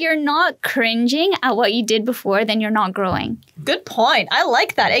 but if you're not cringing at what you did before, then you're not growing. Good point. I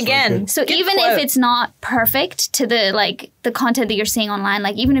like that. Again, so even if it's not perfect to the content that you're seeing online,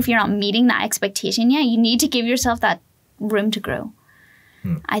 like even if you're not meeting that expectation yet, you need to give yourself that room to grow.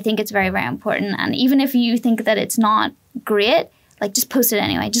 I think it's very, very important. And even if you think that it's not great, like just post it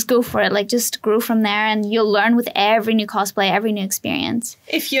anyway. Just go for it. Like just grow from there and you'll learn with every new cosplay, every new experience.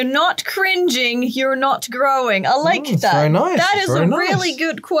 If you're not cringing, you're not growing. I like that. Very nice. That is a really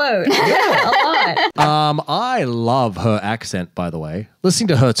good quote. Yeah, a lot. I love her accent, by the way. Listening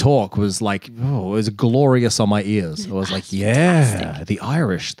to her talk was like, it was glorious on my ears. I was like, yeah, the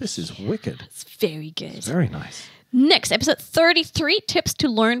Irish, this is wicked. It's very good. It's very nice. Next, episode 33, tips to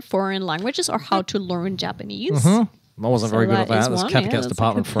learn foreign languages or how to learn Japanese. I wasn't very good at that. That's Cathy Cat's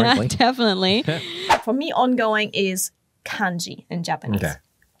department, frankly. Definitely. For me, ongoing is kanji in Japanese. Okay.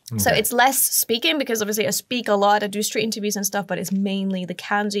 So it's less speaking because obviously I speak a lot. I do street interviews and stuff, but it's mainly the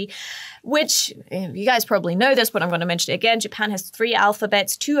kanji, which you guys probably know this, but I'm going to mention it again. Japan has 3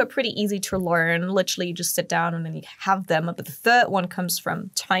 alphabets. 2 are pretty easy to learn. Literally, you just sit down and then you have them. But the third one comes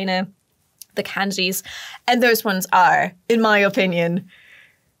from China, the kanjis. And those ones are, in my opinion,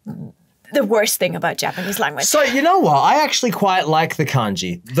 the worst thing about Japanese language. So you know what? I actually quite like the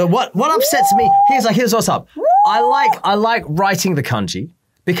kanji. What upsets me? Here's what's up. I like writing the kanji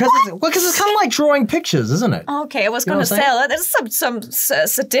because it's kind of like drawing pictures, isn't it? Okay, I was going to say that. There's some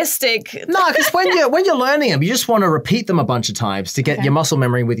sadistic. No, because when you're learning them, you just want to repeat them a bunch of times to get your muscle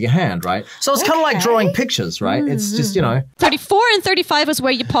memory with your hand, right? So it's kind of like drawing pictures, right? It's just 34 and 35 was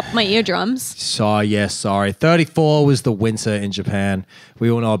where you popped my eardrums. Sorry. 34 was the winter in Japan. We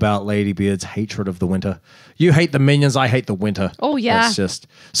all know about Ladybeard's hatred of the winter. You hate the minions, I hate the winter. Oh, yeah. That's just...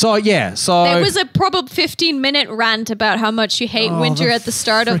 So... There was a probable 15-minute rant about how much you hate winter at the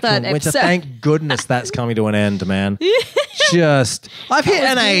start of that winter. episode. Thank goodness that's coming to an end, man. I've hit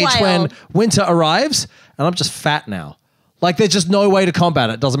an age when winter arrives and I'm just fat now. Like, there's just no way to combat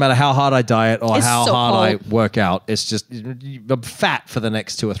it. Doesn't matter how hard I diet or how hard I work out. It's just... I'm fat for the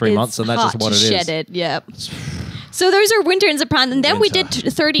next 2 or 3 months and that's just what it is. Shed it, yep. So those are winter in Japan. And then we did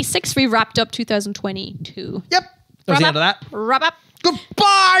 36. We wrapped up 2022. Yep. That was the end of that. Wrap up.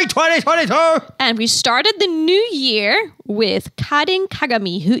 Goodbye, 2022! And we started the new year with Karin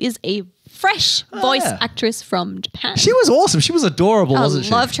Kagami, who is a fresh voice actress from Japan. She was awesome. She was adorable, wasn't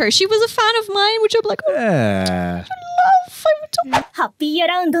she? I loved her. She was a fan of mine, which I'm like, oh, Yeah. love. ハッピーア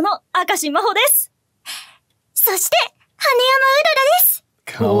ラウンドの明石真帆です。そして、羽山うららです。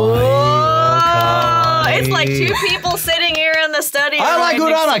It's like two people sitting here in the studio. I like right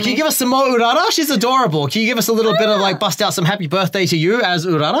next Urara. to Can you me. give us some more Urara? She's adorable. Can you give us a little bit of like bust out some happy birthday to you as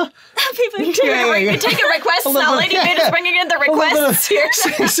Urara? Happy birthday. You're taking requests now. Ladybeard is bringing in the requests here.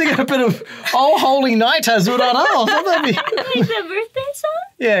 Sing a bit of Oh Holy Night as Urara or something. Like the birthday song?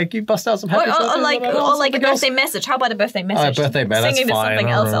 Yeah, can you bust out some happy birthday? Or like a birthday message. How about a birthday message? Birthday message. Singing to something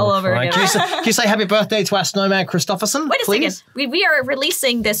else all over again. Can you say happy birthday to our snowman Christopherson? Wait a please? second. We are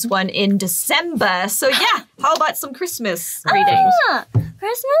releasing this one in December. So yeah, how about some Christmas readings?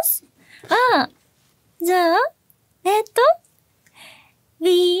 Christmas? じゃあ、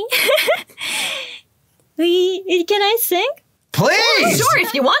can I sing? Please! Sure,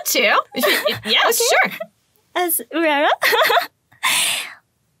 if you want to. Yes, sure. As Urara?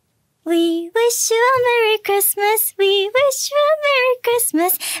 We wish you a Merry Christmas. We wish you a Merry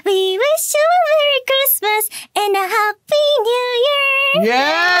Christmas. We wish you a Merry Christmas and a Happy New Year.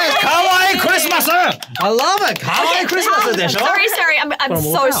 Yes! Kawaii Christmas! I love it. Kawaii Christmas edition. Sorry. I'm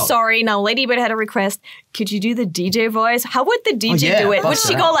so sorry. Now, Ladybeard had a request. Could you do the DJ voice? How would the DJ do it? Would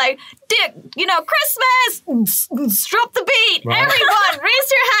she go like, Christmas? Drop the beat. Right. Everyone,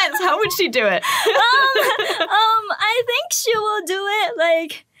 raise your hands. How would she do it? I think she will do it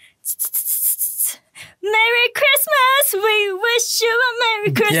like... Merry Christmas! We wish you a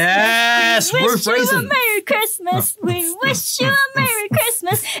Merry Christmas! Yes! We wish you a Merry Christmas! We wish you a Merry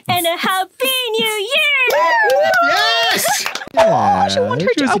Christmas and a Happy New Year! Yes! I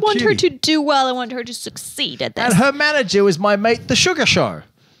want her to do well. I want her to succeed at this. And her manager was my mate, The Sugar Show.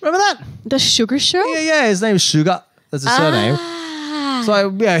 Remember that? The Sugar Show? Yeah. His name is Sugar. That's his surname.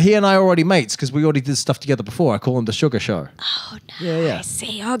 So, he and I are already mates because we already did stuff together before. I call him The Sugar Show. Oh, nice. Yeah. I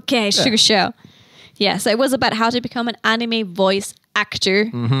see. Okay, Sugar Show. Yeah, so it was about how to become an anime voice actor.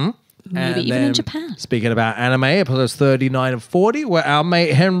 Mm-hmm. Maybe even in Japan. Speaking about anime, episodes 39 and 40, where our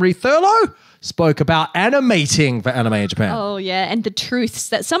mate Henry Thurlow spoke about animating for anime in Japan. Oh, yeah, and the truths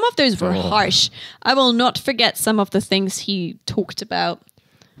that some of those were harsh. I will not forget some of the things he talked about.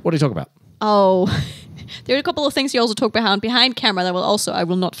 What did he talk about? Oh, there are a couple of things he also talked about behind camera that I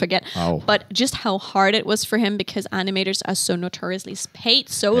will not forget. Oh. But just how hard it was for him because animators are so notoriously paid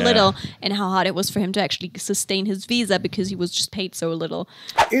so little, and how hard it was for him to actually sustain his visa because he was just paid so little.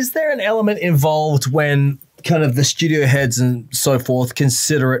 Is there an element involved when kind of the studio heads and so forth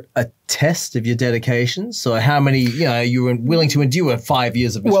consider it a test of your dedication? So how many, you were willing to endure 5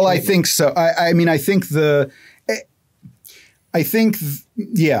 years of Well, I think so. I think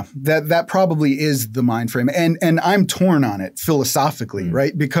that probably is the mind frame. And I'm torn on it philosophically,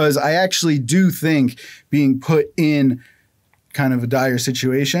 right? Because I actually do think being put in kind of a dire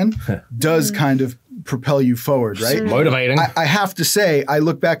situation does kind of propel you forward, right? Motivating. I have to say, I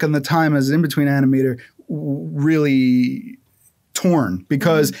look back on the time as an in-between animator really torn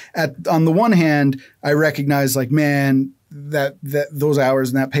because on the one hand, I recognize like, man, that those hours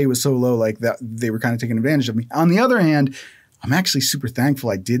and that pay was so low, like that they were kind of taking advantage of me. On the other hand, I'm actually super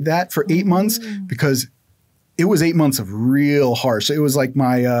thankful I did that for 8 months because it was 8 months of real harsh. It was like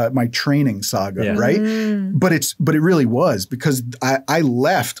my training saga, right? But it really was because I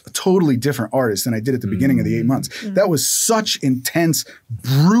left a totally different artist than I did at the beginning of the 8 months. That was such intense,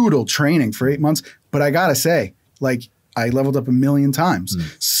 brutal training for 8 months. But I gotta say, like, I leveled up 1,000,000 times.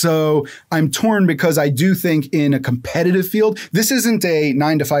 So I'm torn because I do think in a competitive field, this isn't a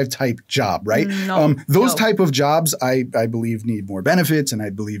 9-to-5 type job, right? Those type of jobs, I believe need more benefits and I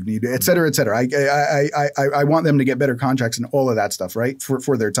believe need et cetera, et cetera. I want them to get better contracts and all of that stuff, right?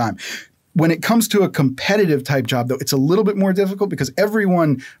 For their time. When it comes to a competitive type job, though, it's a little bit more difficult because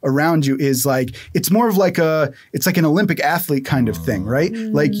everyone around you is like, it's more of like it's like an Olympic athlete kind of thing, right?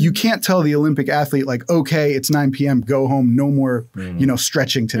 Like you can't tell the Olympic athlete like, okay, it's 9 p.m., go home, no more,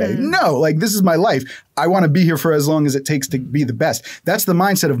 stretching today. No, like this is my life. I want to be here for as long as it takes to be the best. That's the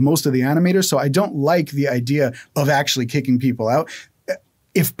mindset of most of the animators. So I don't like the idea of actually kicking people out.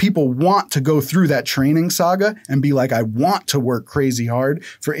 If people want to go through that training saga and be like, I want to work crazy hard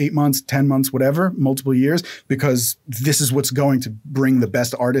for 8 months, 10 months, whatever, multiple years, because this is what's going to bring the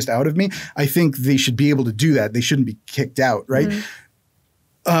best artist out of me, I think they should be able to do that. They shouldn't be kicked out, right?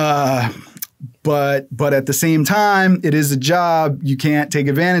 But at the same time, it is a job. You can't take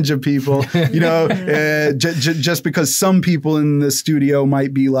advantage of people. Just because some people in the studio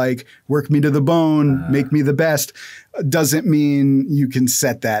might be like, work me to the bone, make me the best, doesn't mean you can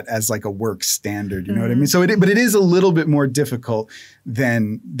set that as like a work standard. You know what I mean? So but it is a little bit more difficult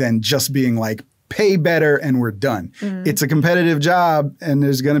than just being like, pay better and we're done. It's a competitive job, and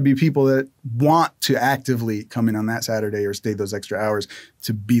there's going to be people that want to actively come in on that Saturday or stay those extra hours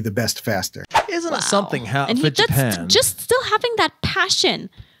to be the best faster. Isn't it something how And for Japan? just still having that passion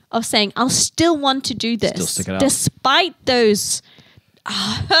of saying, I'll still want to do this. Still stick it out. Despite those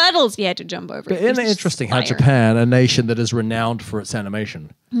hurdles he had to jump over. But isn't it interesting how Japan, a nation that is renowned for its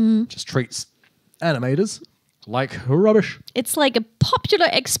animation, just treats animators like rubbish? It's like a popular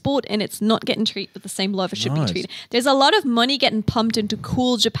export, and it's not getting treated with the same love it should be Nice. treated. There's a lot of money getting pumped into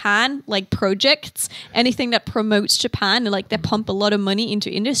cool Japan, like projects, anything that promotes Japan, and like they pump a lot of money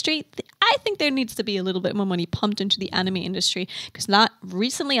into industry. I think there needs to be a little bit more money pumped into the anime industry, because not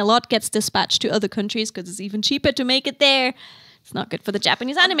recently a lot gets dispatched to other countries because it's even cheaper to make it there. It's not good for the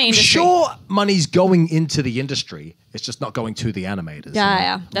Japanese anime industry. Sure, money's going into the industry. It's just not going to the animators.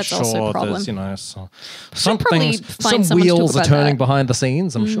 Yeah, that's also a problem. There's, probably some find someone to wheels talk are about turning that. behind the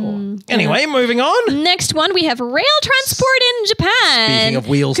scenes, I'm sure. Anyway, moving on. Next one, we have rail transport in Japan. Speaking of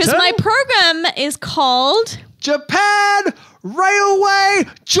wheels because my turning. program is called Japan Railway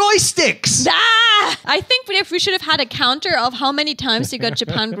Joysticks. I think we should have had a counter of how many times you got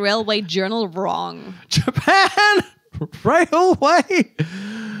Japan Railway Journal wrong. Japan Railway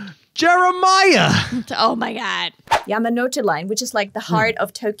Jeremiah. Oh my God. Yamanote line, which is like the heart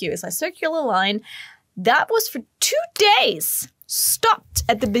of Tokyo, is a circular line that was for 2 days stopped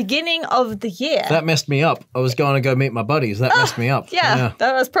at the beginning of the year. That messed me up. I was going to go meet my buddies. That messed me up. Yeah,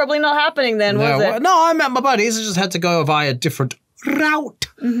 that was probably not happening then, was it? No, I met my buddies. I just had to go via a different route.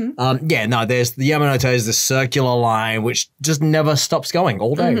 There's the Yamanote is this circular line which just never stops going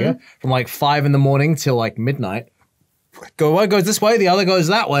all day. Yeah, from like 5 in the morning till like midnight. One goes this way, the other goes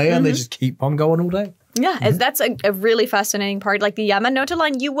that way, and they just keep on going all day. Yeah, that's a really fascinating part. Like the Yamanote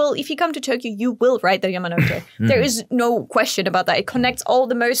line, you will, if you come to Tokyo, you will ride the Yamanote. There is no question about that. It connects all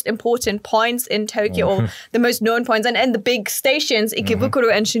the most important points in Tokyo, all the most known points, and the big stations, Ikebukuro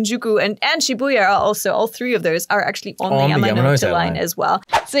and Shinjuku and Shibuya are also, all three of those are actually on the Yamanote line as well.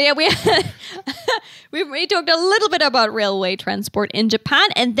 So yeah, we talked a little bit about railway transport in Japan,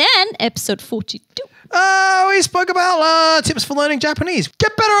 and then episode 42. We spoke about tips for learning Japanese.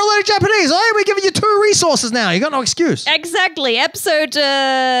 Get better at learning Japanese. We're giving you 2 resources now. You got no excuse. Exactly. Episode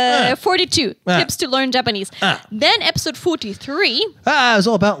 42, tips to learn Japanese. Then episode 43. It was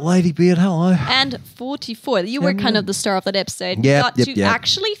all about Ladybeard. Hello. And 44. You were kind of the star of that episode. Yep, You got to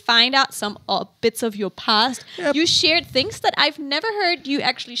actually find out some bits of your past. Yep. You shared things that I've never heard you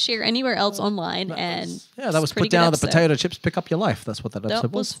actually share anywhere else online. That was put down the potato chips, pick up your life. That's what that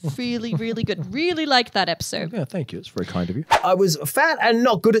episode was. That was really, really good. Really liked that episode. Yeah, thank you. It's very kind of you. I was fat and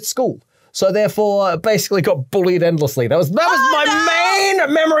not good at school. So therefore, basically got bullied endlessly. That was my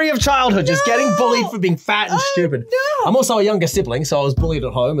main memory of childhood, just getting bullied for being fat and stupid. No. I'm also a younger sibling, so I was bullied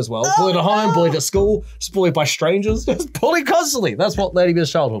at home as well. Bullied at home, bullied at school, just bullied by strangers, just bullied constantly. That's what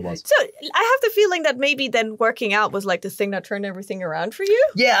Ladybeard's childhood was. So I have the feeling that maybe then working out was like the thing that turned everything around for you?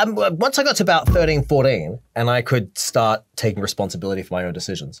 Yeah, once I got to about 13, 14, and I could start taking responsibility for my own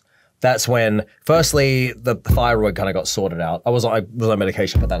decisions. That's when, firstly, the thyroid kind of got sorted out. I was on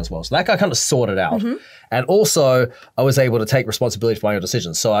medication for that as well. So that got kind of sorted out. And also, I was able to take responsibility for my own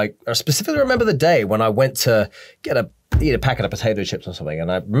decisions. So I specifically remember the day when I went to eat a packet of potato chips or something.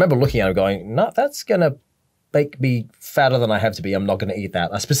 And I remember looking at it going, no, that's going to make me fatter than I have to be. I'm not going to eat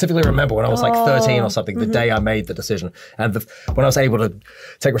that. I specifically remember when I was like 13 or something, the day I made the decision. And when I was able to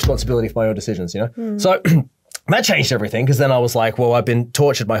take responsibility for my own decisions, you know? So... that changed everything, because then I was like, well, I've been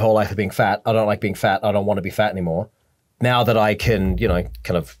tortured my whole life for being fat. I don't like being fat. I don't want to be fat anymore. Now that I can,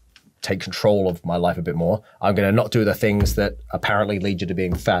 kind of take control of my life a bit more, I'm going to not do the things that apparently lead you to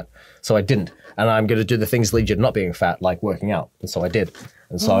being fat. So I didn't. And I'm going to do the things that lead you to not being fat, like working out. And so I did.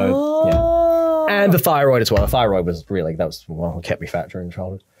 And so, yeah. And the thyroid as well. The thyroid was really, what kept me fat during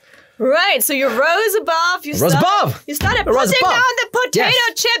childhood. Right, so you rose above. You started putting down the potato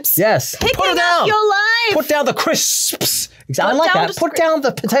chips. Yes. Picking up your life. Put down the crisps. I like that. Put down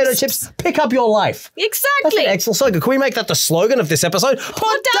the potato chips. Pick up your life. Exactly. That's excellent slogan. Can we make that the slogan of this episode?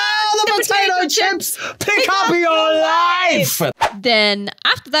 Put down the potato chips. Pick up your life. Then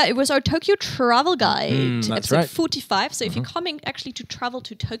after that, it was our Tokyo travel guide, episode right. 45. So if you're coming actually to travel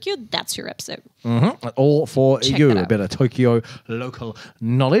to Tokyo, that's your episode. All for Check you. that A out. bit of Tokyo local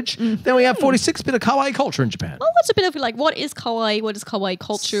knowledge. Then we have 46, bit of kawaii culture in Japan. Well, what's a bit of like, what is kawaii? What is kawaii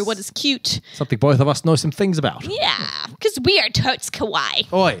culture? What is cute? Something both of us know some things about. Yeah, because we are totes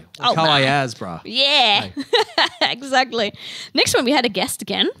kawaii. Oi, Oh, kawaii my. as, bruh. Yeah, exactly. Next one, we had a guest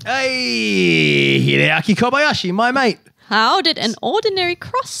again. Hey, Hideaki Kobayashi, my mate. How did an ordinary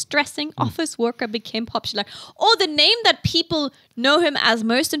cross-dressing office worker become popular? Or the name that people know him as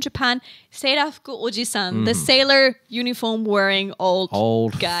most in Japan, Seirafuku Oji-san, the sailor uniform wearing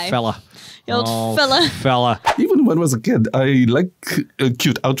old guy. Fella. Old fella. Even when I was a kid, I like a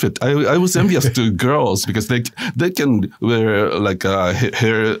cute outfit. I was envious to girls because they can wear like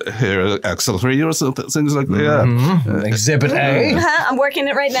hair accessory or something, things like that. Exhibit A. I'm working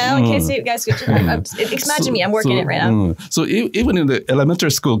it right now in case you guys could imagine me. I'm working it right now. So even in the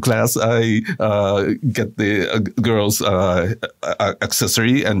elementary school class, I get the girls'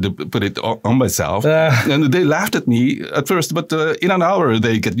 accessory and put it on myself. And they laughed at me at first, but in an hour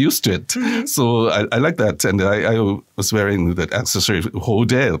they get used to it. So I like that, and I was wearing that accessory the whole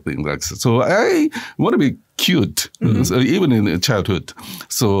day. So I want to be cute, so even in childhood.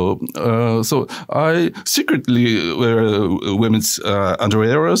 So I secretly wear women's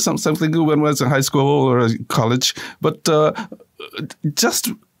underwear or something when I was in high school or college, but just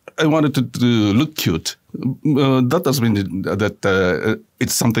I wanted to look cute. That doesn't mean that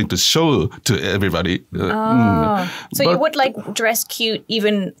it's something to show to everybody. So you would like dress cute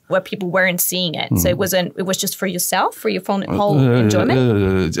even where people weren't seeing it. So it was just for yourself, for your whole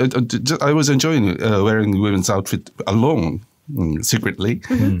enjoyment? I was enjoying wearing women's outfit alone. Secretly.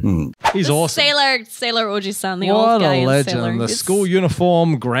 He's awesome. Sailor Oji-san, the What old guy a in legend. Sailor. The It's- school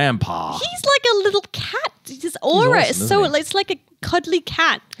uniform grandpa. He's like a little cat. His aura awesome, is so, isn't he? it's like a cuddly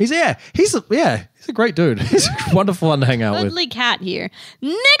cat. He's a great dude. He's a wonderful one to hang out with. Cuddly cat here.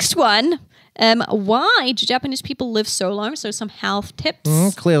 Next one. Why do Japanese people live so long? So some health tips.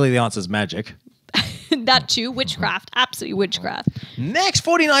 Clearly the answer is magic. That too. Witchcraft. Absolutely witchcraft. Next,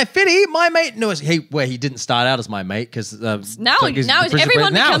 4950, my mate. No, he didn't start out as my mate because Now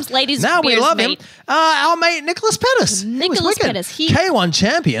everyone becomes Ladybeard's Now we love mate. him. Our mate Nicholas Pettis. Nicholas Pettis. K1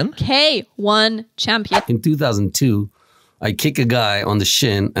 champion. K1 champion. In 2002, I kick a guy on the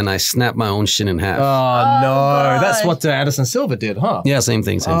shin and I snap my own shin in half. Oh, no. That's what Addison Silva did, huh? Yeah, same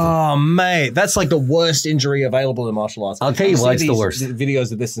thing. Oh, mate. That's like the worst injury available in martial arts. I'll tell you why it's the these worst.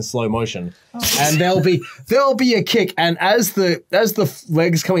 Videos of this in slow motion. And there'll be a kick, and as the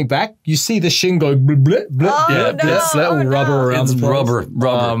leg's coming back, you see the shin go blip, blip, blip. Rubber around It's the rubber.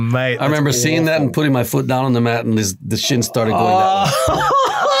 Oh, mate. I remember seeing that and putting my foot down on the mat, and the shin started going that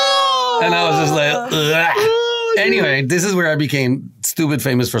way. And I was just like, ugh. Anyway, this is where I became stupid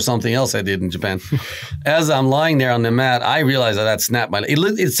famous for something else I did in Japan. As I'm lying there on the mat, I realized that snapped my leg.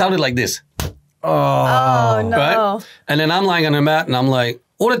 It sounded like this. Oh, no. Right? And then I'm lying on the mat and I'm like,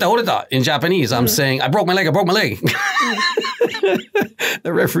 oreta in Japanese. I'm saying, I broke my leg.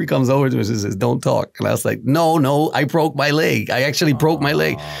 The referee comes over to me and says, don't talk. And I was like, no, I broke my leg. I actually broke my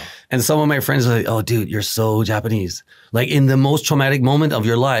leg. And some of my friends are like, oh, dude, you're so Japanese. Like in the most traumatic moment of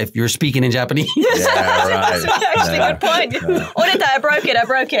your life, you're speaking in Japanese. Yeah, right. That's actually a good point. Orita, I broke it.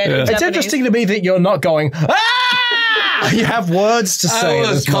 It's Japanese. interesting to me that you're not going, ah! You have words to say.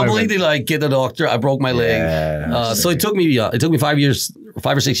 I was completely like, get the doctor. I broke my leg. So it took me 5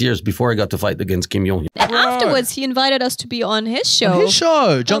 or 6 years before I got to fight against Kim Jong. And afterwards, he invited us to be on his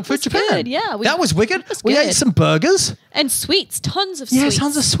show. Junk Food Japan. Good. Yeah, that was wicked. We good. ate some burgers. And sweets, tons of Yeah, sweets.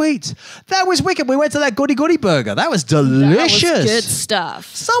 tons of sweets. That was wicked. We went to that Goody Goody Burger. That was delicious. That was good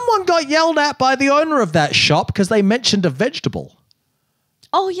stuff. Someone got yelled at by the owner of that shop because they mentioned a vegetable.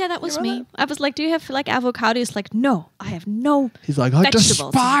 Oh, yeah, that was me. I was like, do you have like avocado? He's like, no, I have no He's like, I vegetables.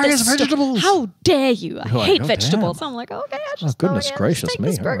 despise vegetables. How dare you? I You're like, hate oh, vegetables. damn. I'm like, okay, I Oh, just goodness take gracious me.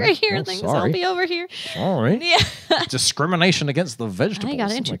 this burger All right. here. Oh, Things sorry. I'll be over here. Sorry. Yeah. Discrimination against the vegetables. I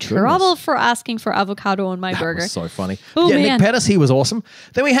got Oh, into my trouble goodness. for asking for avocado on my That burger. was so funny. Oh, yeah, man. Nick Pettis, he was awesome.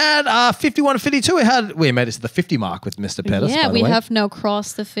 Then we had 51 and 52. We made it to the 50 mark with Mr. Pettis. Yeah, by the we way. have now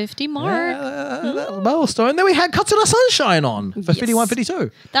crossed the 50 mark. Milestone. Then we had Katsura Sunshine on for Yes. 51, 52.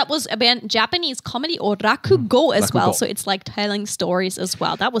 That was a Japanese comedy or rakugo as well. Rakugo. So it's like telling stories as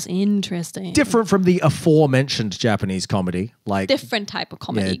well. That was interesting. Different from the aforementioned Japanese comedy. Like Different type of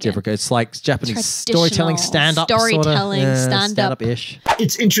comedy. Yeah, again. different. It's like Japanese Traditional storytelling, stand-up. storytelling, sorta. stand-up. Stand-up-ish.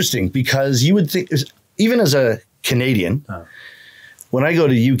 It's interesting because you would think, even as a Canadian, when I go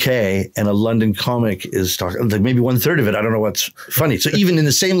to UK and a London comic is talking, like maybe 1/3 of it, I don't know what's funny. So even in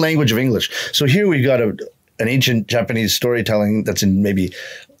the same language of English. So here we've got an ancient Japanese storytelling that's in maybe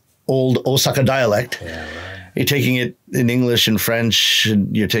old Osaka dialect. You're taking it in English and French,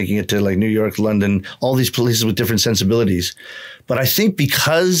 and you're taking it to like New York, London, all these places with different sensibilities. But I think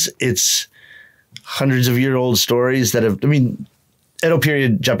because it's hundreds of year old stories that have, I mean, Edo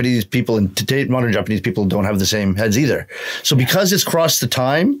period Japanese people and today modern Japanese people don't have the same heads either. So because it's crossed the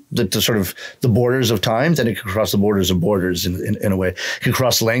time, the sort of the borders of time, then it can cross the borders of borders in a way. It can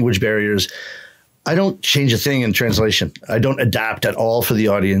cross language barriers. I don't change a thing in translation. I don't adapt at all for the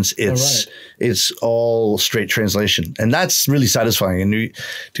audience. It's all straight translation. And that's really satisfying to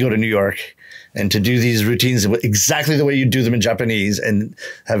go to New York and to do these routines exactly the way you do them in Japanese and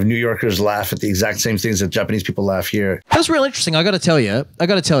have New Yorkers laugh at the exact same things that Japanese people laugh here. That's real interesting. I got to tell you,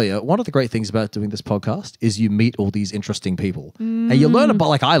 one of the great things about doing this podcast is you meet all these interesting people. And you learn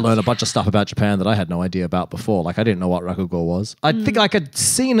about, I learned a bunch of stuff about Japan that I had no idea about before. Like, I didn't know what rakugo was. I think I had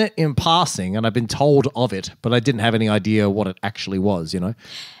seen it in passing and I've been told of it, but I didn't have any idea what it actually was, you know?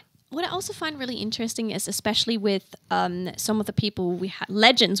 What I also find really interesting is, especially with some of the people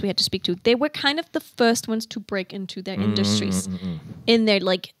legends we had to speak to, they were kind of the first ones to break into their industries. In their,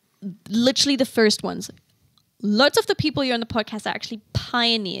 literally the first ones. Lots of the people here on the podcast are actually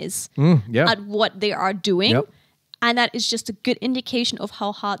pioneers at what they are doing. Yep. And that is just a good indication of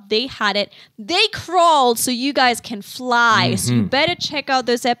how hard they had it. They crawled so you guys can fly. So you better check out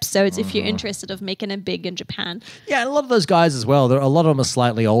those episodes if you're interested of making it big in Japan. Yeah, and a lot of those guys as well, a lot of them are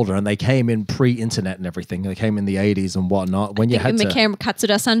slightly older and they came in pre-internet and everything. They came in the 80s and whatnot. When you had to...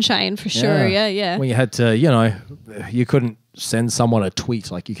 Katsuda Sunshine for sure, yeah. When you had to, you couldn't send someone a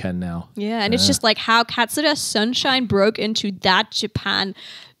tweet like you can now. Yeah, and it's just like how Katsuda Sunshine broke into that Japan...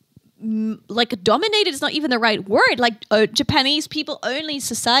 dominated is not even the right word, Japanese people only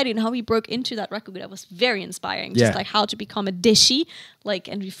society, and how he broke into that rakugo. That was very inspiring. Just like how to become a dishi,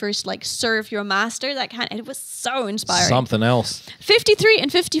 and you first serve your master, that kind of, it was so inspiring. Something else. 53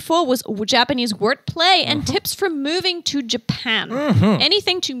 and 54 was Japanese wordplay and tips for moving to Japan.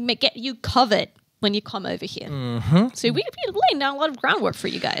 Anything to get you covered when you come over here. So we've been laying down a lot of groundwork for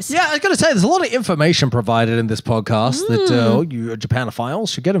you guys. Yeah, I got to say, there's a lot of information provided in this podcast that you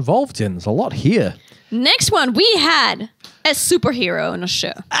Japanophiles should get involved in. There's a lot here. Next one, we had a superhero in a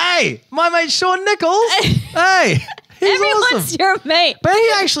show. Hey, my mate Sean Nichols. Hey. Everyone's awesome. Your mate. But he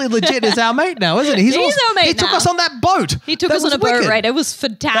actually legit is our mate now, isn't he? He's our mate. He took us on that boat. He took us on a boat ride. It was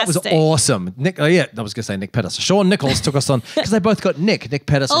fantastic. That was awesome. I was going to say Nick Pettis. Sean Nichols took us on, because they both got Nick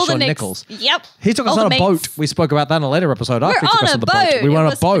Pettis and Sean Nichols. Yep. He took us on a boat. We spoke about that in a later episode. After he took us on the boat. We were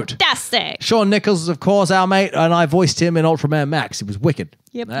on a boat. Fantastic. Sean Nichols is, of course, our mate, and I voiced him in Ultraman Max. He was wicked.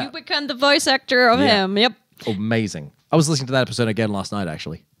 Yep, you become the voice actor of him. Yep. Amazing. I was listening to that episode again last night,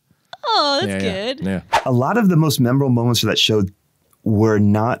 actually. Oh, that's good. Yeah. A lot of the most memorable moments for that show were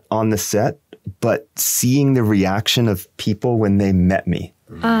not on the set, but seeing the reaction of people when they met me.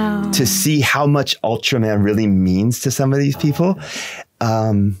 Oh. To see how much Ultraman really means to some of these people.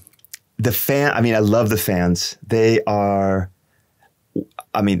 I love the fans. They're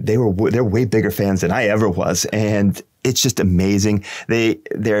way bigger fans than I ever was. And it's just amazing.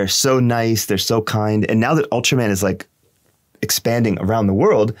 They're so nice. They're so kind. And now that Ultraman is expanding around the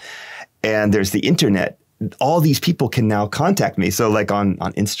world and there's the internet, all these people can now contact me. So on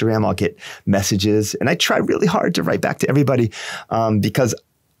Instagram, I'll get messages, and I try really hard to write back to everybody because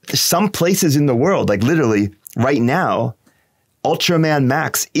some places in the world, literally right now, Ultraman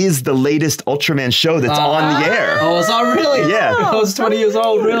Max is the latest Ultraman show that's on the air. Oh, it's not really? Yeah. I was 20 years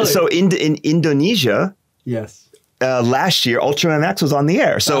old, really? So in Indonesia, yes, last year, Ultraman Max was on the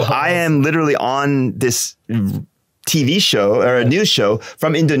air. So I am literally on this TV show or a news show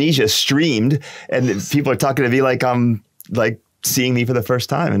from Indonesia streamed, and people are talking to me like I'm seeing me for the first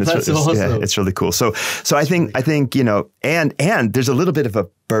time, and it's awesome. It's really cool. So I think and there's a little bit of a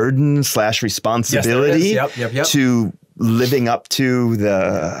burden / responsibility yep. to living up to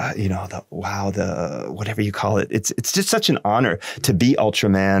the whatever you call it. It's just such an honor to be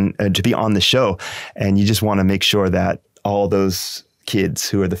Ultraman, to be on the show, and you just want to make sure that all those kids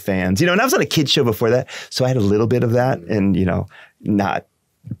who are the fans, and I was on a kid's show before that, so I had a little bit of that, and not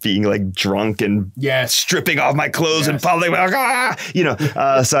being drunk and stripping off my clothes in public,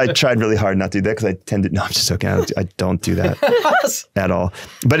 so I tried really hard not to do that because I tend to. No, I'm just joking. I don't do that at all.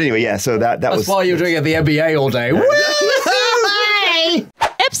 But anyway, so that's why you're doing the NBA all day.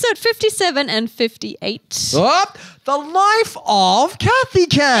 Episode 57 and 58. Oh, the life of Cathy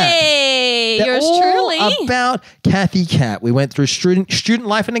Cat. Hey, They're yours all truly. about Cathy Cat. We went through student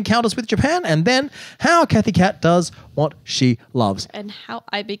life and encounters with Japan, and then how Cathy Cat does what she loves. And how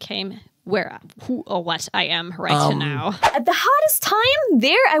I became who or what I am right now. At the hottest time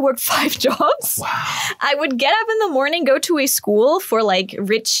there, I worked 5 jobs. Wow. I would get up in the morning, go to a school for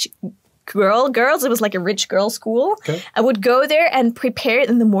rich girls. It was like a rich girl school. Okay. I would go there and prepare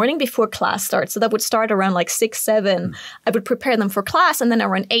in the morning before class starts. So that would start around like 6, 7. I would prepare them for class, and then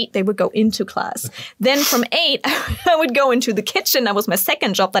around 8 they would go into class. Then from 8 I would go into the kitchen. That was my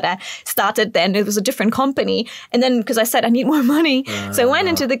second job that I started then. It was a different company. And then because I said I need more money, so I went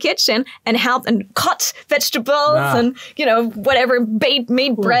into the kitchen and helped and cut vegetables and, you know, whatever,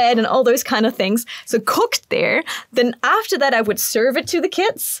 made bread and all those kind of things. So cooked there. Then after that, I would serve it to the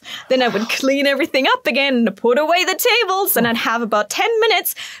kids. Then I would clean everything up again and put away the tables. And I'd have about 10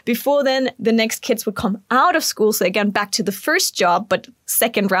 minutes before then the next kids would come out of school. So again, back to the first job, but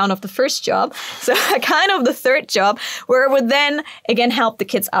second round of the first job. So kind of the third job, where I would then again help the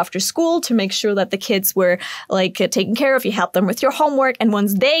kids after school to make sure that the kids were like taken care of. You help them with your homework. And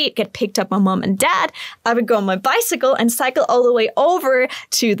once they get picked up by mom and dad, I would go on my bicycle and cycle all the way over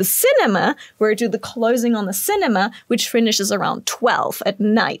to the cinema, where I do the closing on the cinema, which finishes around 12 at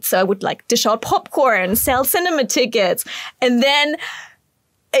night. So I would like dish out popcorn, sell cinema tickets, and then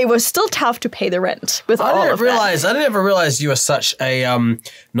it was still tough to pay the rent with all of that. I didn't ever realize you were such a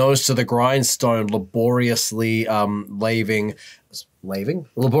nose to the grindstone, laboriously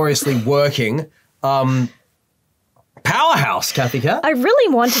laboriously working powerhouse, Cathy Cat. I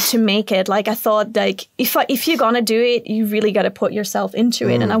really wanted to make it. Like I thought, like if you're gonna do it, you really got to put yourself into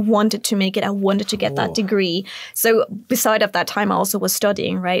it. And I wanted to make it. I wanted to get that degree. So beside of that time, I also was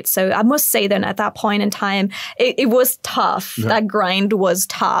studying, right? So I must say then at that point in time, it was tough. Yeah. That grind was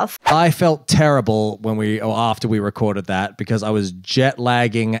tough. I felt terrible after we recorded that because I was jet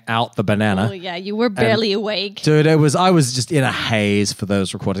lagging out the banana. Oh yeah, you were barely awake, dude. I was just in a haze for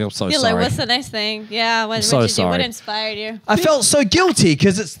those recordings. I'm so sorry. Like, what's the next thing? Yeah, what so did you sorry. do? What inspired you? I felt so guilty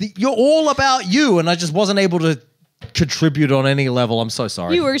because you're all about you, and I just wasn't able to contribute on any level. I'm so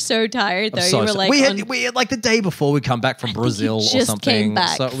sorry. You were so tired though. So you were like we had like the day before we come back from Brazil or something. Came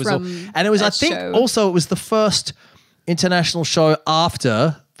back so it was from and it was I think show. Also it was the first international show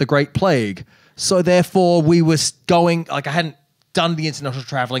after the Great Plague. So therefore we were going like I hadn't done the international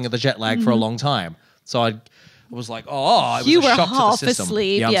traveling of the jet lag for a long time. So I was like, it was you a were shock to the half system.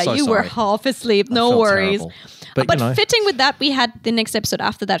 asleep. Yeah, You were half asleep. No worries. Terrible. But you know. Fitting with that, we had the next episode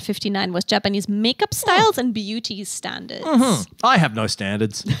after that, 59, was Japanese makeup styles and beauty standards. I have no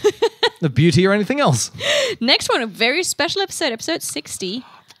standards of beauty or anything else. Next one, a very special episode 60.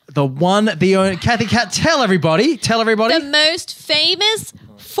 The one, the only, Cathy Cat, tell everybody. The most famous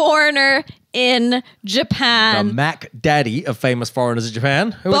foreigner in Japan. The Mac Daddy of famous foreigners in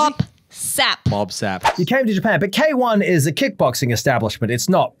Japan. Who is he? Bob Sapp. You came to Japan, but K1 is a kickboxing establishment. It's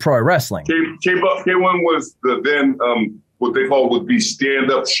not pro wrestling. K1 was then what they call would be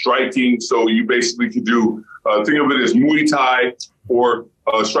stand-up striking. So you basically could do, think of it as Muay Thai or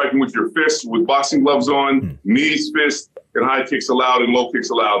striking with your fists with boxing gloves on, knees, fists, and high kicks allowed and low kicks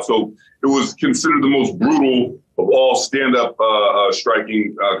allowed. So it was considered the most brutal of all stand-up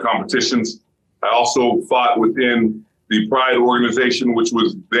striking competitions. I also fought within the Pride organization, which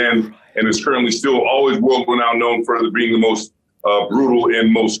was then and is currently still always world-renowned, known for being the most brutal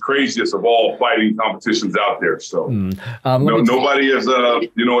and most craziest of all fighting competitions out there. So nobody is,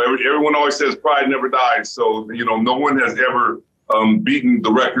 everyone always says Pride never dies. So, no one has ever beaten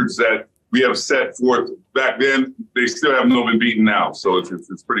the records that we have set forth back then. They still have not been beaten now. So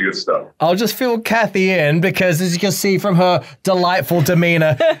it's pretty good stuff. I'll just fill Cathy in because, as you can see from her delightful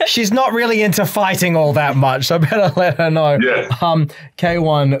demeanor, she's not really into fighting all that much. So I better let her know. Yeah.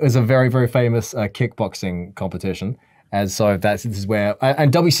 K1 is a very, very famous kickboxing competition. And so this is where,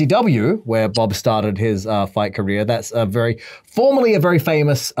 and WCW, where Bob started his fight career, that's formerly a very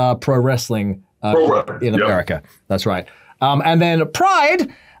famous pro wrestling in America. That's right. And then Pride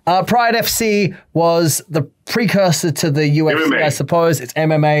FC was the precursor to the UFC, MMA. I suppose. It's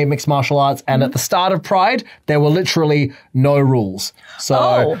MMA, mixed martial arts. And at the start of Pride, there were literally no rules.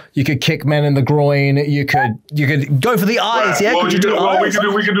 So you could kick men in the groin. You could go for the eyes. Yeah, well, we could do some. I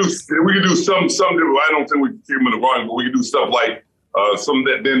don't think we could kick them in the groin, but we could do stuff like some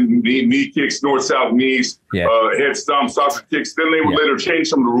that then knee kicks, north-south knees, head stomps, sausage kicks. Then they would later change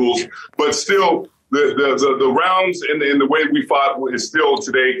some of the rules, but still. The rounds and the way we fought is still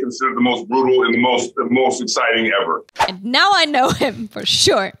today considered the most brutal and the most exciting ever. And now I know him for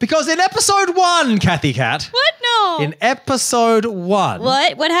sure. Because in episode 1, Cathy Cat. What? No. In episode 1.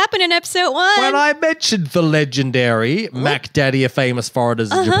 What happened in episode 1? When I mentioned the legendary Mac Daddy of famous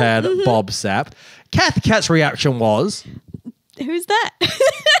foreigners in Japan, Bob Sapp, Cathy Cat's reaction was... Who's that?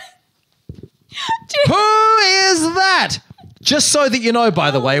 Who is that? Just so that you know,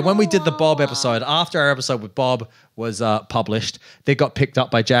 by the way, when we did the Bob episode, after our episode with Bob was published, they got picked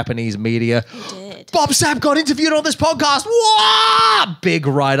up by Japanese media. Bob Sapp got interviewed on this podcast. Whoa! Big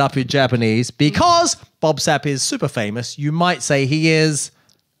write-up in Japanese. Because Bob Sapp is super famous, you might say he is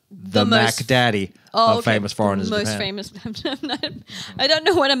the Mac Daddy of famous foreigners in Japan. Famous. I don't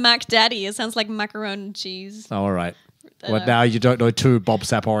know what a Mac Daddy is. Sounds like macaroni and cheese. Oh, all right. Well, now you don't know two Bob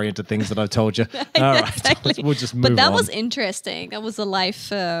Sapp-oriented things that I've told you. All right. Exactly. We'll just move on. But that was interesting. That was a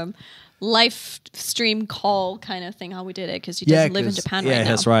live stream call kind of thing, how we did it, because he doesn't live in Japan right now. Yeah,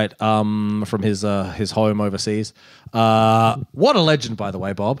 that's right. From his home overseas. What a legend, by the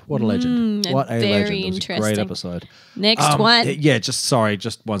way, Bob. What a legend. What a very legend. It was a great episode. Next one. Yeah, just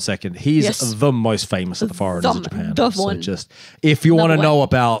 1 second. He's the most famous of the foreigners in Japan. So just, if you want to know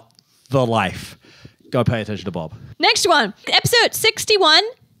about the life, go pay attention to Bob. Next one. Episode 61,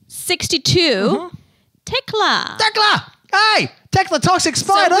 62. Tekla. Tekla! Hey! Tekla Toxic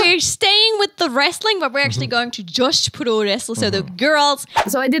Spider! So we're staying with the wrestling, but we're actually going to Josh Pro Wrestle, so the girls.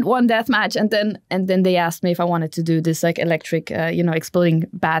 So I did one death match, and then they asked me if I wanted to do this like electric, exploding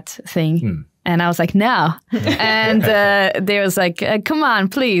bat thing. And I was like, no. And they was like, come on,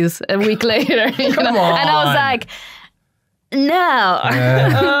 please. A week later. Come on. And I was like, no.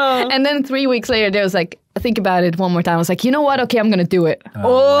 And then 3 weeks later, they was like, think about it one more time. I was like, you know what? Okay, I'm going to do it.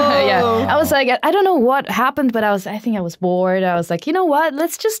 Yeah. I was like, I don't know what happened, but I think I was bored. I was like, you know what?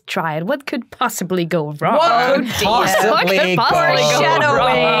 Let's just try it. What could possibly go wrong? What could possibly go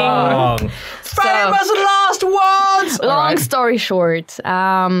wrong? Famous last words! Long story short,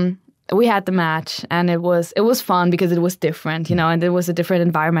 we had the match, and it was fun because it was different, and it was a different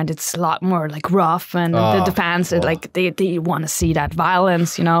environment. It's a lot more like rough, and the fans they want to see that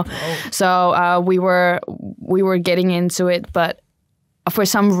violence, So we were getting into it, but for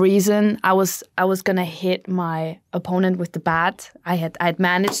some reason I was gonna hit my opponent with the bat. I had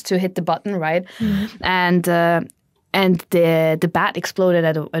managed to hit the button right, and the bat exploded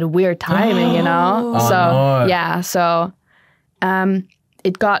at a weird timing, So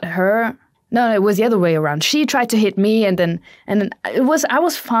it got her. No, it was the other way around. She tried to hit me, and then I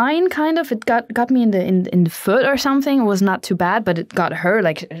was fine, kind of. It got me in the foot or something. It was not too bad, but it got her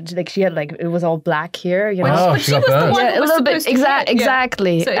like she had it was all black here, But she was the one who was supposed to hit.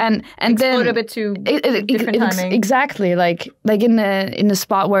 Exactly. So and then a bit too different timing. Exactly, like in a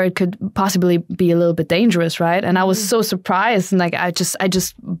spot where it could possibly be a little bit dangerous, right? And I was so surprised, and I just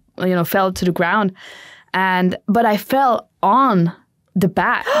fell to the ground, but I fell on the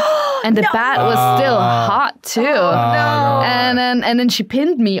bat, and the bat was still hot too. And then she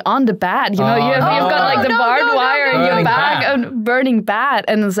pinned me on the bat. You've got the barbed wire in your back, a burning bat,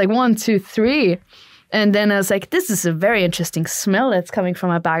 and it's like 1, 2, 3. And then I was like, this is a very interesting smell that's coming from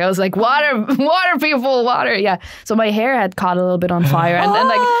my back. I was like, water, people, water. Yeah. So my hair had caught a little bit on fire, and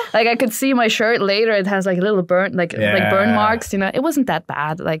then I could see my shirt later. It has like a little burn, like burn marks. It wasn't that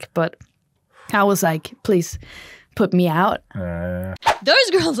bad. But I was like, please put me out. Those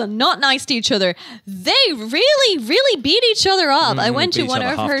girls are not nice to each other. They really, really beat each other up. I went to one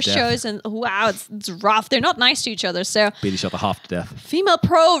of her shows, and wow, it's rough. They're not nice to each other. So beat each other half to death. Female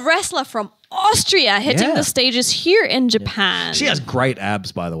pro wrestler from Austria hitting the stages here in Japan. She has great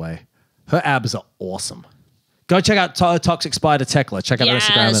abs, by the way. Her abs are awesome. Go check out Toxic Spider Tekla. Check out her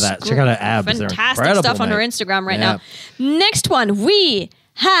Instagram of that. Check out her abs. Fantastic stuff on her Instagram right now. Next one, we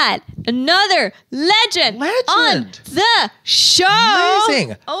had another legend on the show.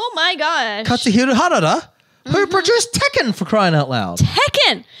 Amazing. Oh my gosh. Katsuhiro Harada, who produced Tekken, for crying out loud.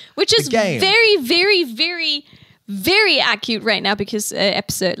 Tekken, which is very, very, very, very accurate right now because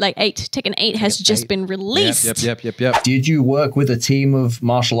episode 8, Tekken 8 has just been released. Yep. Did you work with a team of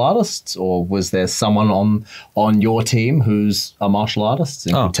martial artists, or was there someone on your team who's a martial artist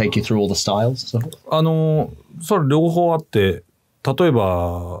and could take you through all the styles? それ両方あって、例え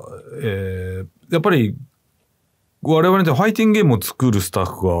ば、やっぱり我々ってファイティングゲームを作るスタッ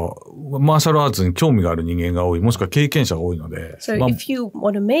フがマーシャルアーツに興味がある人間が多い、もしくは経験者が多いので。So if you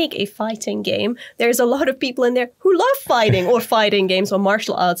want to make a fighting game, there's a lot of people in there who love fighting or fighting games or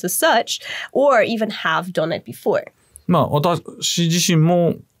martial arts as such, or even have done it before. 私自身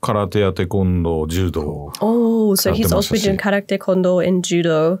も空手やテコンドー、柔道。Oh, so he's also been doing karate, kondo, and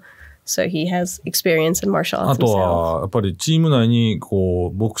judo. So he has experience in martial arts. あとはやっぱりチーム内に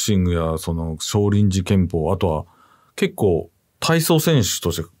ボクシングやその少林寺拳法、あとは結構体操選手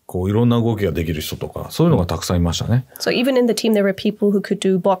としていろんな動きができる人とかそういうのがたくさんいましたね。So even in the team there were people who could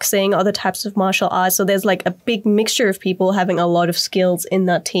do boxing, other types of martial arts. So there's like a big mixture of people having a lot of skills in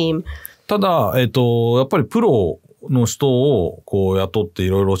that team. ただやっぱりプロの人を雇ってい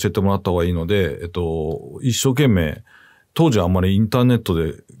ろいろ教えてもらった方がいいので一生懸命当時はあんまりインターネット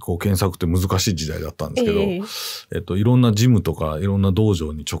でこう検索って難しい時代だったんですけど、いろんなジムとかいろんな道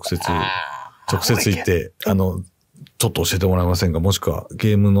場に直接行って、ちょっと教えてもらえませんか、もしくは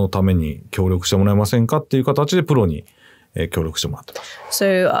ゲームのために協力してもらえませんかっていう形でプロに協力してもらってます。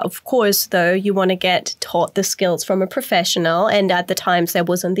So, of course, though, you want to get taught the skills from a professional, and at the times there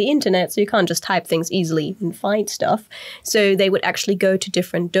wasn't the internet, so you can't just type things easily and find stuff. So they would actually go to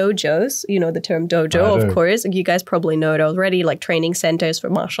different dojos. You know the term dojo, of course. You guys probably know it already, like training centers for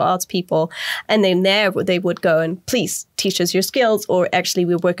martial arts people. And then there they would go and, please, teach us your skills, or actually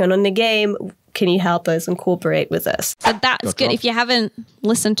we're working on the game. Can you help us incorporate with us? So that's good. If you haven't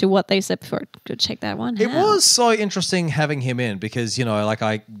listened to what they said before, go check that one out. It was so interesting having him in because, you know, like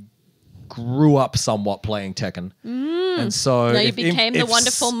I grew up somewhat playing Tekken. And so now you became the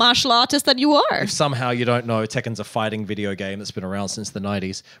wonderful martial artist that you are. If somehow you don't know, Tekken's a fighting video game that's been around since the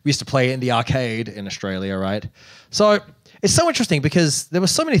 90s. We used to play it in the arcade in Australia, right? So it's so interesting because there were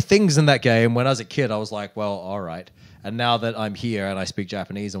so many things in that game when I was a kid, I was like, well, all right. And now that I'm here and I speak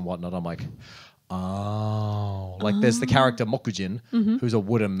Japanese and whatnot, I'm like, oh. Like there's the character Mokujin, who's a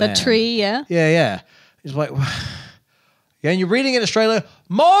wooden man. The tree, yeah. Yeah. He's like, yeah, and you're reading in Australia,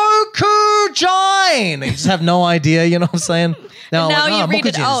 Mokujin. You just have no idea, you know what I'm saying? Now you read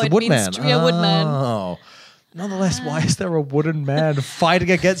it, it means tree, a woodman. Oh. Nonetheless, why is there a wooden man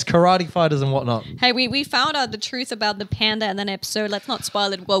fighting against karate fighters and whatnot? Hey, we found out the truth about the panda in an episode. Let's not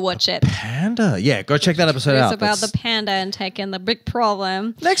spoil it. Go watch it. Panda? Yeah, go check that episode out. It's about the panda and Tekken, the big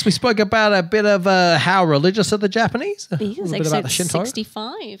problem. Next, we spoke about a bit of how religious are the Japanese. Yes, episode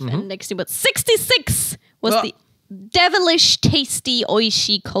 65. And next, about 66 was the devilish, tasty,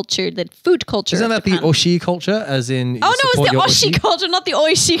 oishi culture, the food culture. Isn't that the oishi culture, as in? Oh no, it's the oishi culture, not the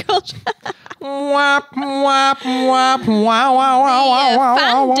oishi culture.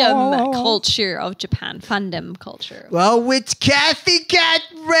 Fandom culture of Japan. Fandom culture. Well, it's Cathy Cat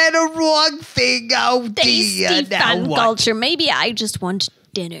read a wrong thing. Oh tasty dear. Fan culture. Maybe I just want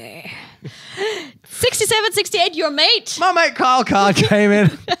dinner. 67, 68, your mate. My mate Kyle Card came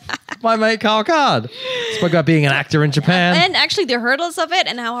in. My mate Kyle Card spoke about being an actor in Japan. And actually the hurdles of it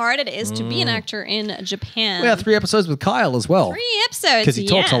and how hard it is to be an actor in Japan. We had 3 episodes with Kyle as well. 3 episodes, because he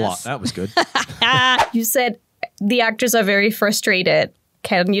talks a lot. That was good. You said the actors are very frustrated.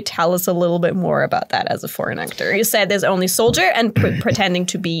 Can you tell us a little bit more about that as a foreign actor? You said there's only soldier and pretending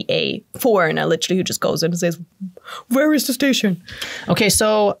to be a foreigner, literally, who just goes in and says, "Where is the station?" Okay,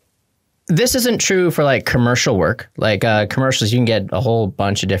 so this isn't true for like commercial work. Like commercials, you can get a whole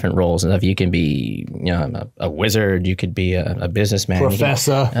bunch of different roles and stuff. You can be, you know, a wizard. You could be a businessman.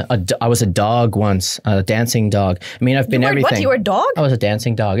 Professor. I was a dog once, a dancing dog. I mean, I've been everything. What? You were a dog? I was a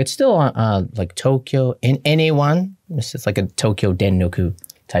dancing dog. It's still like Tokyo in anyone. It's like a Tokyo Dennoku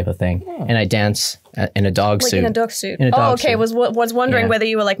type of thing. And I dance in a dog suit. Like in a dog suit. In a dog okay. suit. Was wondering whether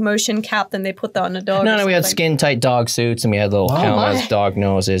you were like motion capped and they put that on a dog. No, we had skin tight dog suits and we had little helmets, dog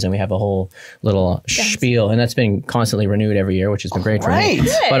noses, and we have a whole little spiel, and that's been constantly renewed every year, which has been great for me.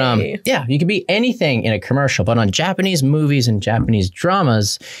 But yeah, you can be anything in a commercial, but on Japanese movies and Japanese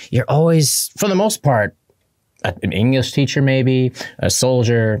dramas, you're always, for the most part, an English teacher, maybe a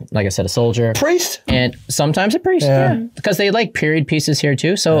soldier, like I said, a soldier, priest, and sometimes a priest, because they like period pieces here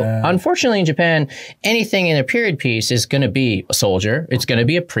too. So unfortunately in Japan, anything in a period piece is going to be a soldier, it's going to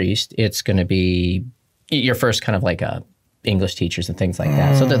be a priest, it's going to be your first kind of like English teachers and things like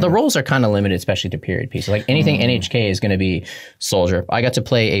that. So the roles are kind of limited, especially to period pieces. Like anything NHK is going to be soldier. I got to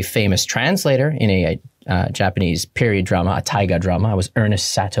play a famous translator in a Japanese period drama, a taiga drama. I was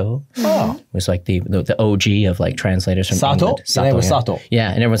Ernest Sato. It was like the OG of like translators from England. Sato? Name was Sato.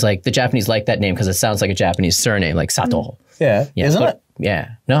 Yeah, and everyone's like, the Japanese like that name because it sounds like a Japanese surname, like Sato. Yeah, isn't it?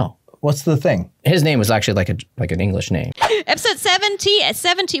 Yeah, no. What's the thing? His name was actually like an English name. Episode 70,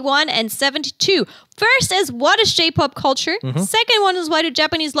 71, and 72. First is, what is J-pop culture? Second one is, why do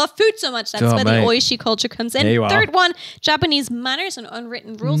Japanese love food so much? That's where the oishi culture comes in. Third one, Japanese manners and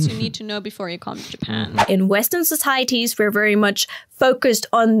unwritten rules you need to know before you come to Japan. In Western societies, we're very much focused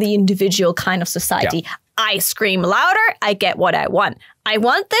on the individual kind of society. I scream louder, I get what I want. I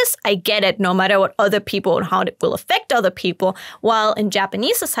want this, I get it, no matter what other people and how it will affect other people. While in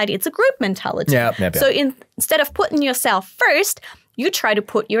Japanese society, it's a group mentality. So instead of putting yourself first, you try to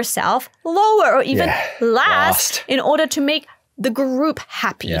put yourself lower or even last in order to make the group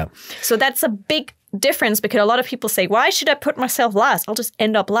happy. So that's a big difference, because a lot of people say, why should I put myself last? I'll just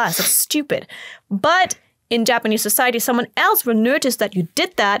end up last. That's stupid. But in Japanese society, someone else will notice that you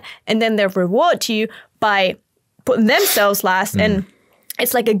did that, and then they'll reward you by putting themselves last. And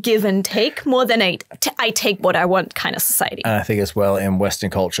it's like a give and take more than I take what I want kind of society. And I think as well in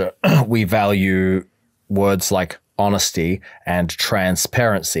Western culture, we value words like honesty, and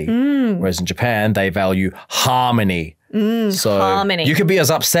transparency. Whereas in Japan, they value harmony. So harmony. you can be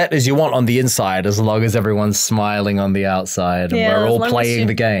as upset as you want on the inside as long as everyone's smiling on the outside and we're all playing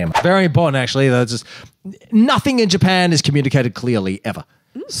the game. Very important, actually. Just nothing in Japan is communicated clearly ever.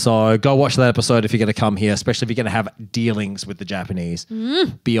 So go watch that episode if you're going to come here, especially if you're going to have dealings with the Japanese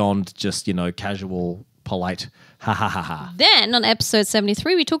beyond just, casual, polite ha ha ha ha. Then on episode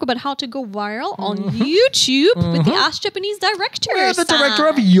 73, we talk about how to go viral on YouTube with the Ask Japanese director. We're the director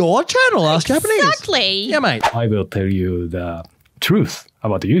of your channel, Ask Japanese. Exactly. Yeah, mate. I will tell you the truth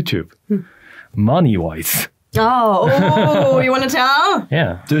about YouTube, money-wise. Oh, you want to tell?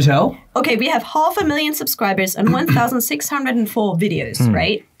 Yeah. Do tell. Okay, we have 500,000 subscribers and 1,604 videos,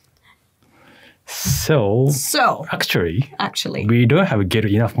 right? So actually, we don't have get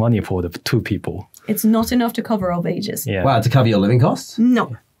enough money for the 2 people. It's not enough to cover our wages. Yeah. Wow, to cover your living costs?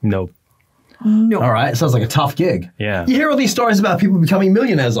 No. No. All right, sounds like a tough gig. Yeah. You hear all these stories about people becoming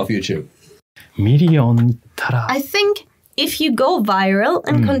millionaires off YouTube. I think if you go viral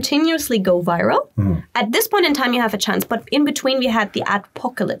and continuously go viral, at this point in time you have a chance. But in between we had the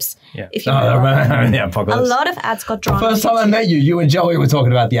adpocalypse. Yeah. If you the apocalypse. a lot of ads got drawn. First time I met you, you and Joey were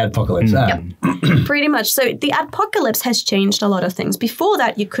talking about the apocalypse. Pretty much. So the adpocalypse has changed a lot of things. Before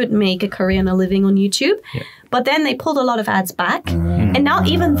that, you could make a career and a living on YouTube. Yeah. But then they pulled a lot of ads back. And now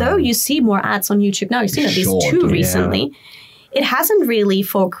even though you see more ads on YouTube now, you've seen at least 2 recently, it hasn't really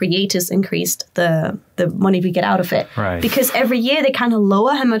for creators increased the money we get out of it. Right. Because every year they kind of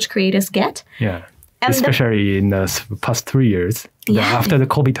lower how much creators get. Yeah. And especially in the past 3 years, after the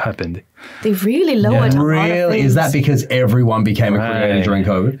COVID happened. They really lowered a lot of things. Is that because everyone became a creator during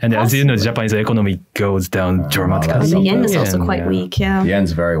COVID? And as you know, the Japanese economy goes down dramatically. The yen is also quite weak, The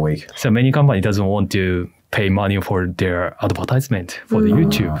yen's very weak. So many companies doesn't want to pay money for their advertisement for the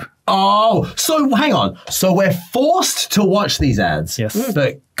YouTube. Oh, so hang on. So we're forced to watch these ads. Yes.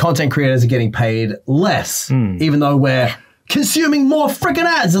 But content creators are getting paid less, even though we're consuming more freaking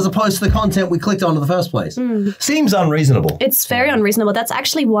ads as opposed to the content we clicked on in the first place. Seems unreasonable. It's very unreasonable. That's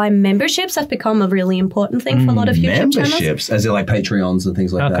actually why memberships have become a really important thing for a lot of YouTube channels. Memberships, as in like Patreons and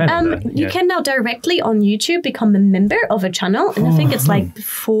things like that. You can now directly on YouTube become a member of a channel, and I think it's like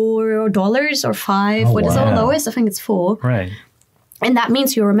 $4 or $5. What is our lowest? I think it's $4. Right. And that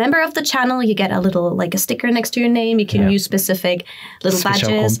means you're a member of the channel. You get a little, like a sticker next to your name. You can use specific little Special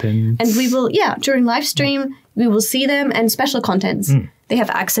badges. contents. And we will, during live stream, we will see them and special contents. They have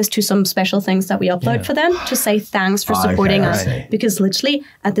access to some special things that we upload for them to say thanks for supporting us. Because literally,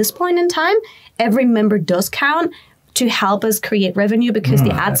 at this point in time, every member does count to help us create revenue because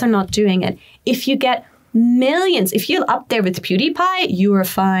the ads are not doing it. If you get millions, if you're up there with PewDiePie, you are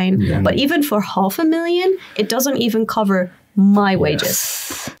fine. But even for 500,000, it doesn't even cover my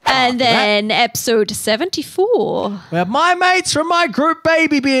wages. And then episode 74. Well, my mates from my group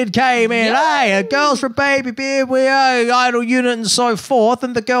Ladybeard came in. Hey, girls from Ladybeard, we are Idol Unit and so forth.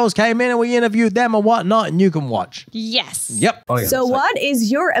 And the girls came in and we interviewed them and whatnot, and you can watch. Yes. Yep. So what is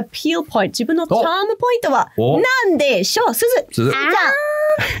your appeal point? 自分のチャームポイントは何でしょう？すず。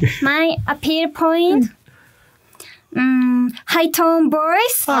My appeal point? High tone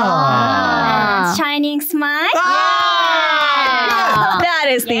voice. Shining smile. That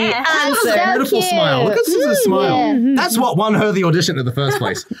is the answer. That's a beautiful smile. Look at Susan's smile. That's what won her the audition in the first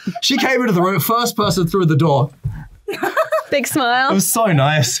place. She came into the room, first person through the door. Big smile. It was so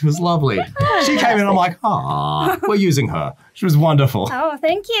nice. It was lovely. She came in and I'm like, we're using her. She was wonderful. Oh,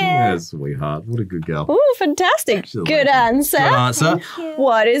 thank you. Yeah, sweetheart. What a good girl. Oh, fantastic. Good answer. Good answer.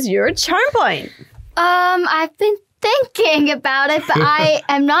 What is your charm point? I've been thinking about it, but I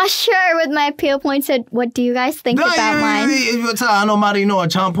am not sure with my appeal points. What do you guys think about mine? あのマリの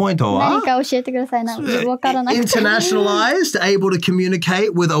チャームポイントは何か教えてくださいな。わからなくて。 Internationalized, able to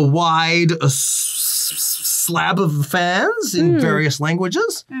communicate with a wide slab of fans in various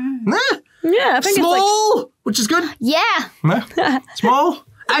languages. Yeah, I think small, it's which is good. Yeah. Small,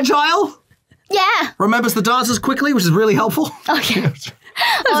 agile. Yeah. Remembers the dances quickly, which is really helpful. Okay.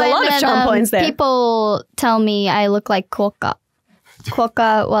 There's a lot of charm points there. People tell me I look like Quokka.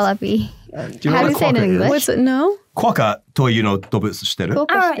 Quokka wallaby. Do you know How what do you say it in quokka English? is? What's it? No? クワカというの動物知ってる？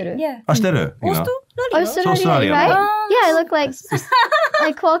 Quokka してる。Yeah. あ、知ってる？ You know? Australia, right? Yeah, I look like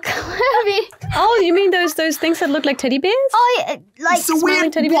Quokka wallaby. Oh, you mean those things that look like teddy bears? Oh, yeah, like It's a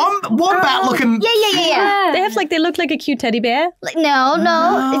weird wombat looking. Yeah. They look like a cute teddy bear. Like, no,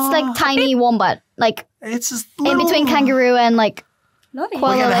 it's like tiny wombat. Like it's just in between kangaroo and like Nice. We're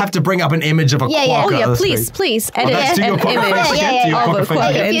going to have to bring up an image of a Yeah, quokka. Oh yeah, on the please, screen. please edit let's do your an quokka image face again. Do your of quokka a face quokka.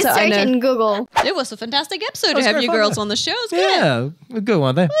 again. If you search in Google. It was a fantastic episode to was have very you fun, girls though. on the show. It was good. Yeah, a good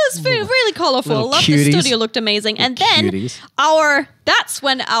one there. It was really colorful. Little Love cuties. the studio, looked amazing. And then cuties. that's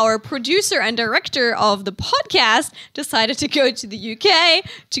when our producer and director of the podcast decided to go to the UK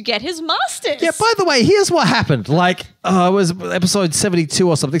to get his master's. Yeah, by the way, here's what happened. Like, it was episode 72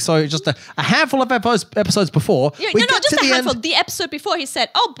 or something, so just a handful of episodes before. Yeah, we no, get just to a the handful. end. The episode before, he said,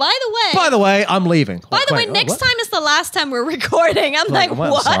 "Oh, by By the way, I'm leaving. By the way, next time is the last time we're recording." I'm like,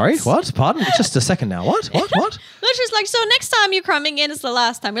 well, what? Sorry, what? Pardon? Just a second now. What? Lucia's like, so next time you're coming in is the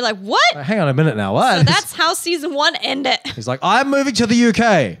last time. We're like, what? Hang on a minute now. What? So that's how season 1 ended. He's like, I'm moving to the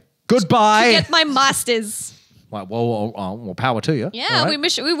UK. Goodbye. To get my master's. Well, power to you. Yeah, All right.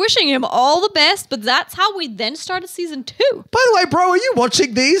 we're wishing him all the best, but that's how we then started season 2. By the way, bro, are you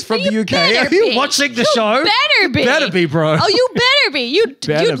watching these from the UK? Are you watching the show? Better be. Better be, bro. Oh, you better be. You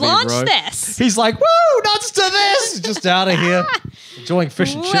Better be, launched bro. this. He's like, woo, nuts to this. Just out of here. Enjoying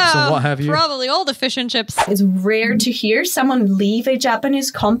fish and chips and what have you. Probably all the fish and chips. It's rare to hear someone leave a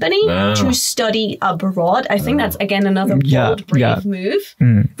Japanese company to study abroad. I think that's, again, another bold, brave move,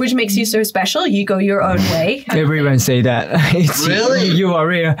 which makes you so special. You go your own way. Everyone say that. It's, Really? You are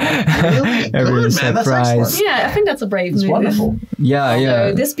real. Really? Everyone's surprised. Yeah, I think that's a brave move. Wonderful. Yeah,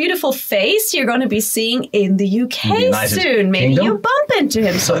 So this beautiful face you're going to be seeing in the UK United soon. Maybe Kingdom? you bump into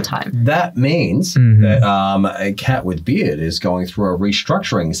him sometime. That means that a Cat with Beard is going through a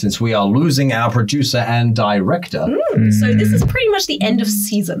restructuring since we are losing our producer and director. So this is pretty much the end of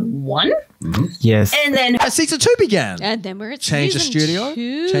season 1. Yes. And then season 2 began. And then we're at Change the season studio.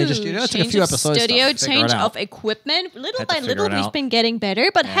 2. Change the studio. It took a Change few of episodes to studio, figure change it out. of equipment. Little Had to by figure little, it we've out. been getting better.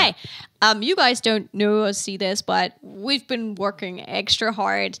 But hey, you guys don't know or see this, but we've been working extra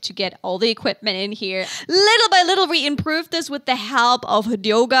hard to get all the equipment in here. Little by little, we improved this with the help of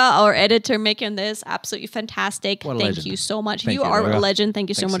Hidyoga, our editor, making this absolutely fantastic. What a Thank legend. you so much. Thank you you, are Hidyoga. a legend. Thank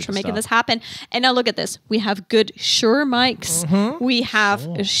you so Thanks, much for making superstar. this happen. And now look at this. We have good Shure mics. We have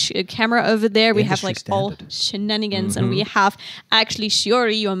a camera over there. We have Industry like all shenanigans, and we have actually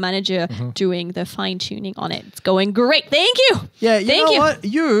Shiori, your manager, doing the fine tuning on it. It's going great. Thank you. Yeah, you Thank know you. what?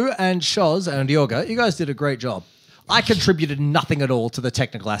 You and Shoz and Yoga, you guys did a great job. I contributed nothing at all to the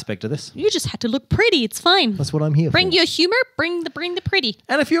technical aspect of this. You just had to look pretty. It's fine. That's what I'm here Bring for. your humor. Bring the pretty.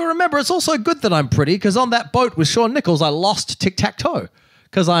 And if you remember, it's also good that I'm pretty because on that boat with Shawn Nichols, I lost tic-tac-toe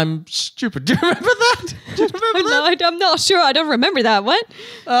because I'm stupid. Do you remember that? Do you remember that? No, I'm not sure. I don't remember that. What?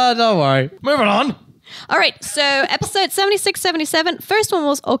 Don't worry. Moving on. All right, so episode 76, 77. First one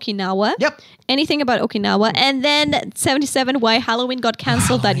was Okinawa. Yep. Anything about Okinawa. And then 77, why Halloween got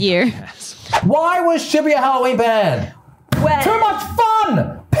cancelled that year. Why was Shibuya Halloween banned? Too much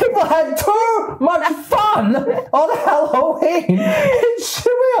fun! People had too much fun on Halloween in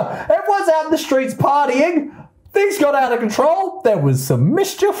Shibuya. Everyone's out in the streets partying. Things got out of control. There was some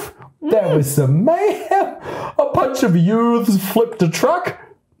mischief. There was some mayhem. A bunch of youths flipped a truck.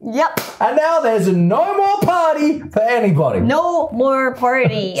 Yep. And now there's no more party for anybody. No more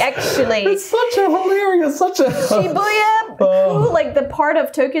party, actually. It's such a hilarious, Shibuya-ku, like the part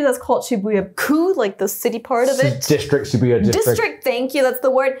of Tokyo that's called Shibuya-ku, like the city part of it. District, Shibuya district. District, thank you, that's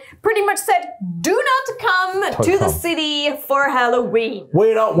the word. Pretty much said, do not come to the city for Halloween.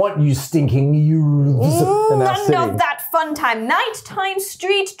 We don't want you stinking youths in our None city. of that fun time. Nighttime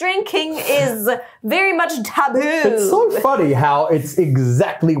street drinking is very much taboo. It's so funny how it's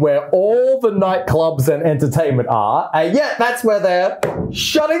exactly where all the nightclubs and entertainment are, and yet that's where they're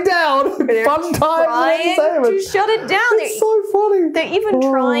shutting down fun times and Trying entertainment. to shut it down. It's so funny. They're even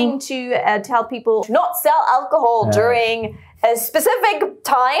trying to tell people to not sell alcohol during a specific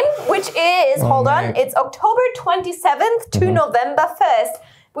time, which is, hold on, it's October 27th to November 1st,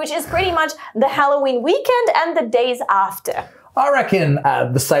 which is pretty much the Halloween weekend and the days after. I reckon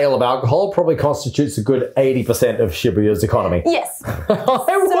the sale of alcohol probably constitutes a good 80% of Shibuya's economy. Yes.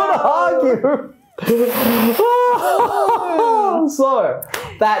 I would argue. So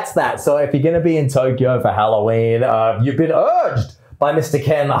that's that. So if you're going to be in Tokyo for Halloween, you've been urged by Mr.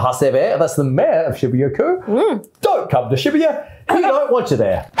 Ken Hasebe, that's the mayor of Shibuya-ku. Don't come to Shibuya. He don't want you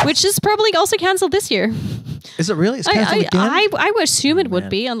there. Which is probably also cancelled this year. Is it really? It's cancelled again? I would assume it would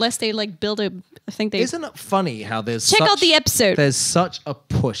be, unless they like build a. I think they. Isn't it funny how there's Check out the episode. There's such a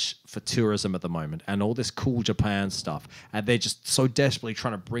push for tourism at the moment and all this cool Japan stuff, and they're just so desperately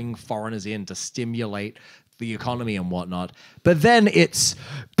trying to bring foreigners in to stimulate the economy and whatnot. But then it's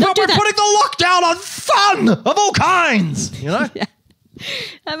but we're putting the lockdown on fun of all kinds. You know.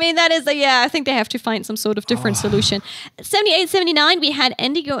 I mean, that is I think they have to find some sort of different solution. 78, 79, we had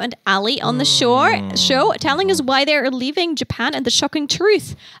Indigo and Ali on the show telling us why they're leaving Japan and the shocking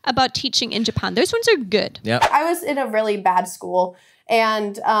truth about teaching in Japan. Those ones are good. Yeah. I was in a really bad school.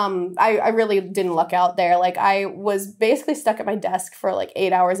 And I really didn't luck out there. Like, I was basically stuck at my desk for like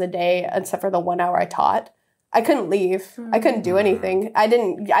 8 hours a day, except for the 1 hour I taught. I couldn't leave. I couldn't do anything. I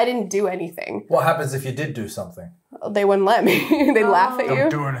didn't do anything. What happens if you did do something? They wouldn't let me. They'd laugh at you. Don't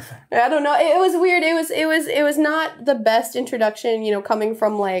do anything. I don't know. It was weird. It was not the best introduction, you know, coming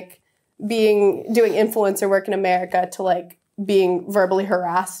from like doing influencer work in America to like being verbally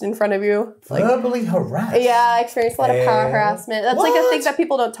harassed in front of you. Like, verbally harassed? Yeah, I experienced a lot of power harassment. That's like a thing that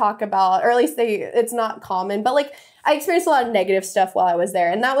people don't talk about, or at least it's not common. But like, I experienced a lot of negative stuff while I was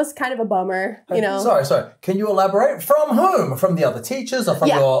there, and that was kind of a bummer, you know. Sorry. Can you elaborate? From whom? From the other teachers, or from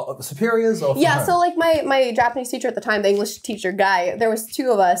your superiors, or from whom? So like my Japanese teacher at the time, the English teacher guy, there was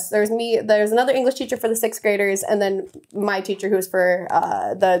two of us. There was me, there's another English teacher for the 6th graders, and then my teacher who was for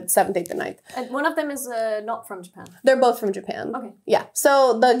the 7th, 8th, and 9th. And one of them is not from Japan. They're both from Japan. Okay. Yeah.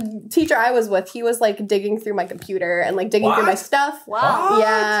 So the teacher I was with, he was like digging through my computer and like digging through my stuff. Wow.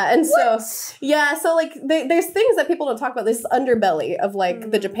 Yeah. And so like there's things that people don't talk about. This underbelly of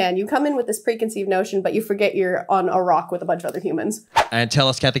like the Japan. You come in with this preconceived notion, but you forget you're on a rock with a bunch of other humans. And tell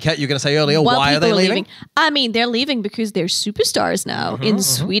us, Cathy Cat, you're going to say earlier, why are they leaving? I mean, they're leaving because they're superstars now in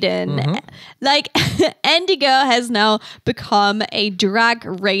Sweden. Like, Indigo has now become a drag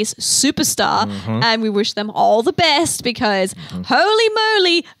race superstar, and we wish them all the best because, holy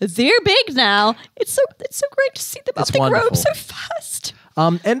moly, they're big now. It's so great to see them up the rope so fast.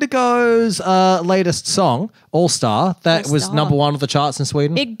 Indigo's latest song, All Star, that was number 1 of the charts in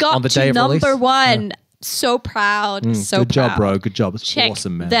Sweden. It got on the to day of number release. 1. Yeah. So proud. Good job, bro. Good job. It's Check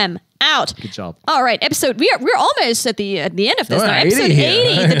awesome, man. them out. Good job. All right, we're almost at the end of this now. 80 Episode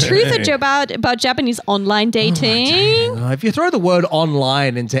 80, here. the truth about Japanese online dating. If you throw the word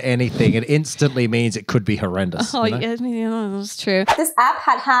online into anything, it instantly means it could be horrendous. Oh, you know? yeah, that's true. This app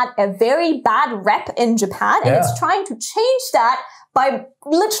had a very bad rep in Japan, and it's trying to change that by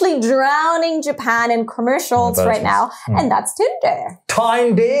literally drowning Japan in commercials right now, and that's Tinder.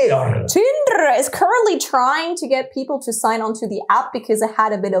 Tinder is currently trying to get people to sign onto the app because it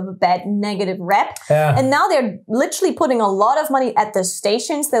had a bit of a bad negative rep. And now they're literally putting a lot of money at the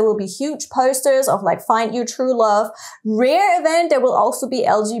stations. There will be huge posters of like, find your true love. Rare event, there will also be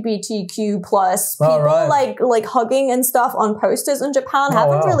LGBTQ plus people like hugging and stuff on posters in Japan.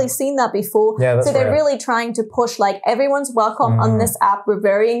 Haven't really seen that before. So they're really trying to push like, everyone's welcome on this app. We're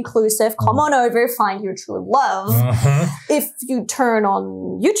very inclusive. Come on over, find your true love. If you turn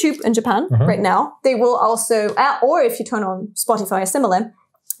on YouTube in Japan right now, they will also, or if you turn on Spotify or similar,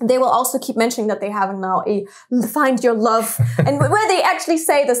 they will also keep mentioning that they have now a find your love, and where they actually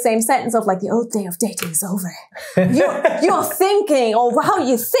say the same sentence of like, the old day of dating is over. Your thinking or how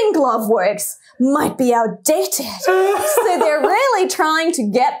you think love works might be outdated. So they're really trying to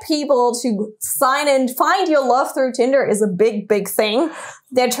get people to sign in. Find your love through Tinder is a big, big thing.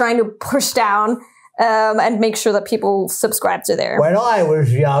 They're trying to push down and make sure that people subscribe to there. When I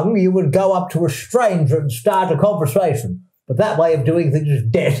was young, you would go up to a stranger and start a conversation. But that way of doing things is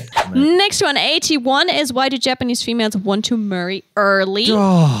dead. Next one, 81, is why do Japanese females want to marry early?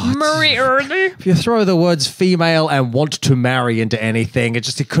 Marry early? If you throw the words female and want to marry into anything,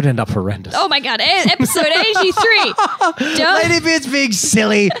 it could end up horrendous. Oh my God, episode 83. Ladybeard's being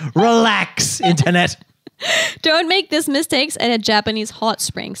silly. Relax, internet. Don't make these mistakes at a Japanese hot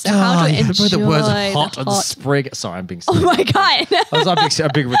spring. So how to enjoy the words hot and spring. Sorry, I'm being silly. Oh my God. I'm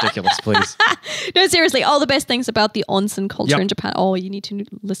being ridiculous, please. No, seriously, all the best things about the onsen culture in Japan. Oh, you need to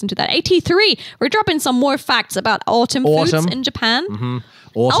listen to that. 83, we're dropping some more facts about autumn foods in Japan.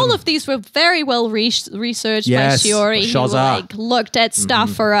 All of these were very well researched by Shiori, who looked at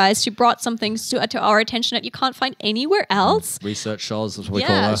stuff for us. She brought some things to our attention that you can't find anywhere else. Research Shoz, as we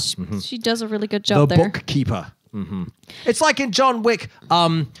call her. She does a really good job there. The bookkeeper. It's like in John Wick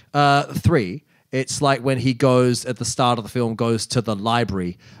 3. It's like when he goes at the start of the film, goes to the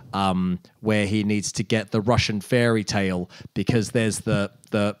library where he needs to get the Russian fairy tale because there's the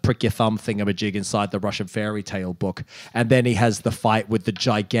prick your thumb thingamajig inside the Russian fairy tale book. And then he has the fight with the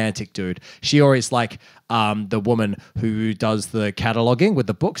gigantic dude. Shiori's like the woman who does the cataloging with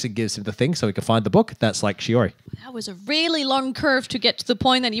the books and gives him the thing so he can find the book. That's like Shiori. That was a really long curve to get to the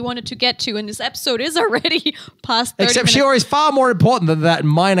point that you wanted to get to, and this episode is already past 30 Except minutes. Shiori's far more important than that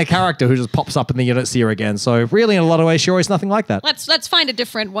minor character who just pops up and then you don't see her again. So really, in a lot of ways, Shiori's nothing like that. Let's find a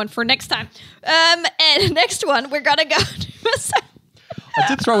different one for next time. And next one, we're gonna go to I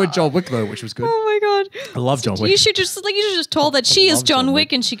did throw in John Wick though, which was good. Oh my god. I love John Wick. You should just told that she is John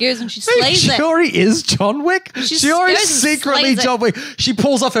Wick and she goes and she slays it. Shiori is John Wick. Shiori's secretly John Wick. She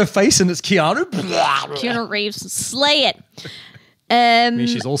pulls off her face and it's Keanu. Keanu Reeves, slay it. I mean,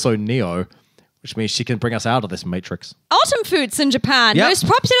 she's also Neo, which means she can bring us out of this matrix. Autumn foods in Japan. Yep. Most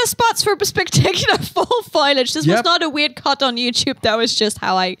popular spots for spectacular fall foliage. This was not a weird cut on YouTube. That was just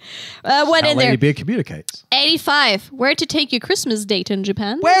how I went in there. Ladybeard communicates. 85. Where to take your Christmas date in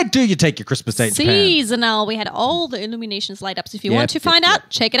Japan? Where do you take your Christmas date in Japan? Seasonal. We had all the illuminations light up. So if you want to find out,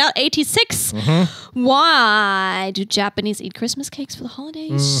 check it out. 86. Why do Japanese eat Christmas cakes for the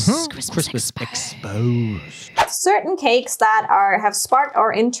holidays? Christmas exposed. Certain cakes that have sparked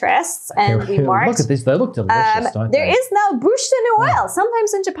our interests and we marked. Look at these. They look delicious, don't There they? is now bûche de Noël.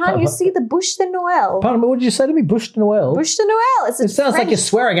 Sometimes in Japan you see the bûche de Noël. Pardon me, what did you say to me? Bûche de Noël? Bûche de Noël. It sounds like you're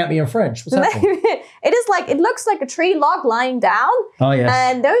swearing at me in French. What's happening? It looks like a tree log lying down. Oh, yes.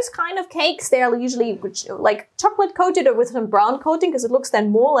 And those kind of cakes, they're usually like chocolate coated or with some brown coating because it looks then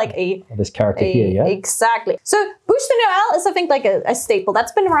more like this character here, yeah? Exactly. So bûche de Noël is, I think, like a staple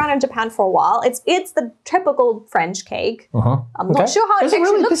that's been around in Japan for a while. It's the typical French cake. I'm not sure how it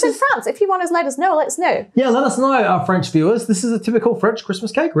actually looks in France. If you want to let us know, let us know. Yeah, let us know, our French viewers. This is a typical French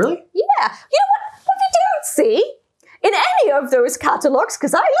Christmas cake, really? Yeah. You know what we don't see in any of those catalogues,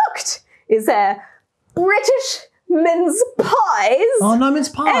 because I looked, is British mince pies. Oh, no mince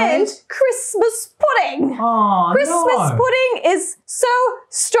pies. And Christmas pudding. Oh, Christmas pudding is so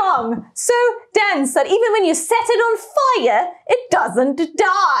strong, so dense that even when you set it on fire, it doesn't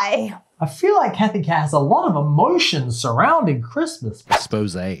die. I feel like Cathy Cat has a lot of emotions surrounding Christmas.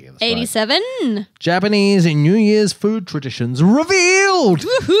 Expose. 87. Japanese New Year's food traditions revealed.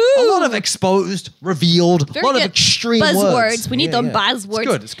 A lot of exposed, revealed, a lot of extreme buzzwords. We need them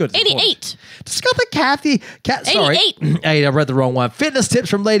buzzwords. It's good. 88. Discover Cathy Cat. Sorry. 88. 8. I read the wrong one. Fitness tips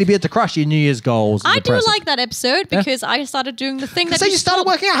from Ladybeard to crush your New Year's goals. I do like that episode because I started doing the thing that So you started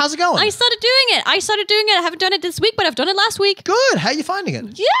working out. How's it going? I started doing it. I haven't done it this week, but I've done it last week. Good. How are you finding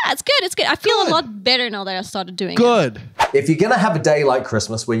it? Yeah, it's good. It's good. I feel a lot better now that I started doing it. Good. If you're going to have a day like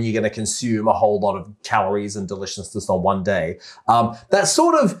Christmas when you're going to consume a whole lot of calories and deliciousness on one day, that's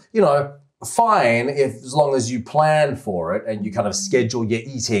sort of, fine as long as you plan for it and you kind of schedule your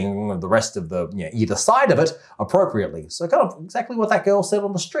eating the rest of the, either side of it appropriately. So kind of exactly what that girl said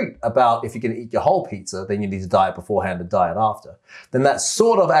on the street about if you're going to eat your whole pizza, then you need to diet beforehand and diet after. Then that's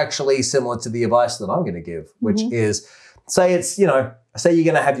sort of actually similar to the advice that I'm going to give, which is, say it's, say you're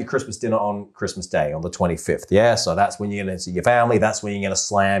going to have your Christmas dinner on Christmas Day on the 25th. Yeah. So that's when you're going to see your family. That's when you're going to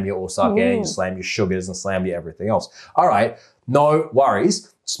slam your osake, you slam your sugars and slam your everything else. All right. No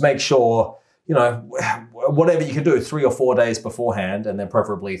worries. Just make sure, whatever you can do 3 or 4 days beforehand, and then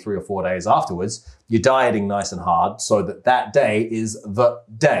preferably 3 or 4 days afterwards, you're dieting nice and hard so that that day is the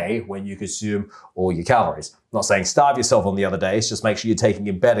day when you consume all your calories. I'm not saying starve yourself on the other days, just make sure you're taking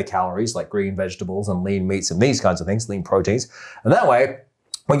in better calories like green vegetables and lean meats and these kinds of things, lean proteins. And that way,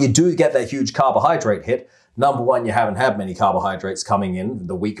 when you do get that huge carbohydrate hit, number one, you haven't had many carbohydrates coming in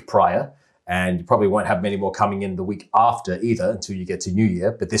the week prior. And you probably won't have many more coming in the week after either until you get to New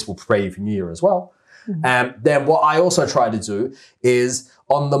Year, but this will prepare you for New Year as well. Then what I also try to do is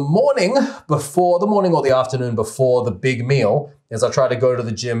on the morning or the afternoon before the big meal is I try to go to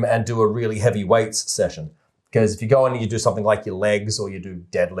the gym and do a really heavy weights session. Because if you go in and you do something like your legs or you do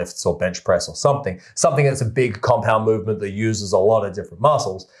deadlifts or bench press or something that's a big compound movement that uses a lot of different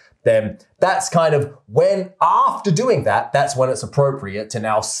muscles, then that's kind of when, after doing that, that's when it's appropriate to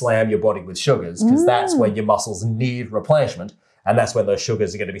now slam your body with sugars, because that's when your muscles need replenishment, and that's when those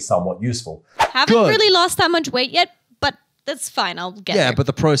sugars are going to be somewhat useful. Haven't really lost that much weight yet, but that's fine. I'll get there. Yeah, but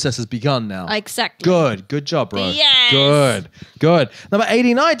the process has begun now. Exactly. Good job, bro. Yes. Good. Number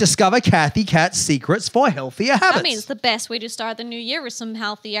 89, discover Cathy Cat's secrets for healthier habits. That means the best way to start the new year with some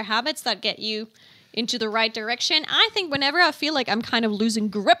healthier habits that get you into the right direction. I think whenever I feel like I'm kind of losing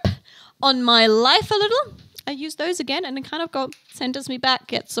grip on my life a little, I use those again and it kind of centers me back,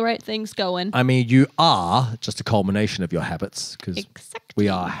 gets the right things going. I mean, you are just a culmination of your habits because we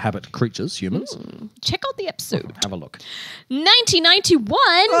are habit creatures, humans. Check out the episode. Have a look. 1991.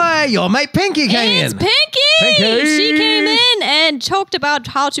 Hey, your mate Pinky came in. It's Pinky. She came in and talked about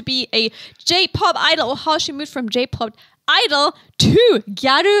how to be a J-pop idol, or how she moved from J-pop idol to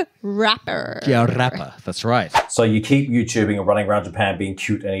gyaru rapper. Gyaru rapper, that's right. So you keep YouTubing and running around Japan being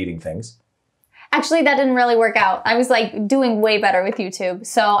cute and eating things. Actually, that didn't really work out. I was doing way better with YouTube.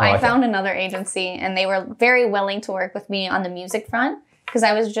 So I found another agency and they were very willing to work with me on the music front because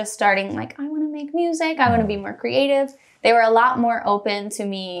I was just starting I want to make music. I want to be more creative. They were a lot more open to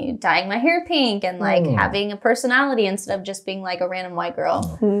me dyeing my hair pink and like having a personality instead of just being like a random white girl.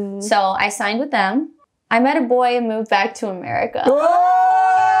 So I signed with them. I met a boy and moved back to America.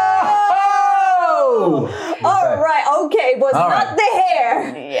 All right, okay. It was not the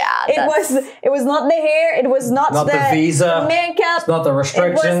hair. Yeah, it was not the hair. It was not the visa. The makeup. It's not the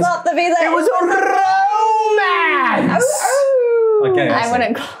restrictions. It was not the visa. It was a romance. Okay, I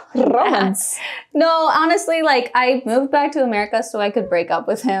wouldn't call it romance. No, honestly, like I moved back to America so I could break up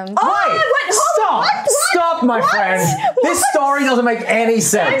with him. Stop, my friend. This story doesn't make any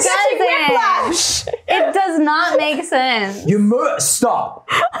sense. It does not make sense. Stop.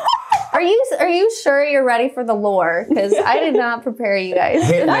 Are you sure you're ready for the lore? Because I did not prepare you guys.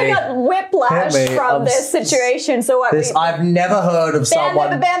 I got whiplash from this situation. So I've never heard of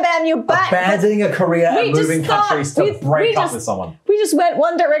someone abandoning a career and moving countries to break up with someone. We just went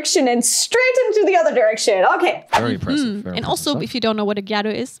one direction and straight into the other direction. Okay. Very impressive. Very and also, if you don't know what a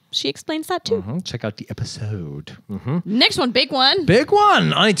gyaru is, she explains that too. Check out the episode. Next one, big one. Big one.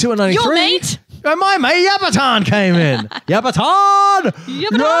 92 and 93. Your mate. And my mate Yapatan came in. Yapatan!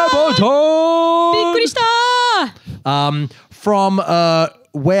 Yapatan! From a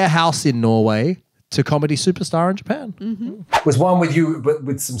warehouse in Norway to comedy superstar in Japan. Was one with you, but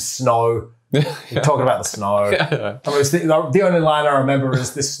with some snow. You're talking about the snow. I mean, the only line I remember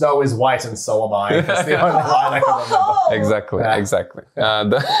is "the snow is white and so am I." That's the only line I can remember. Exactly. Exactly.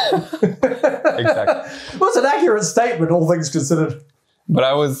 Well, it's an accurate statement, all things considered. But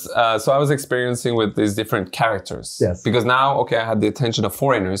I was experiencing with these different characters. Yes. Because now, I had the attention of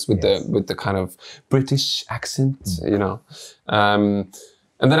foreigners with the kind of British accent, you know. And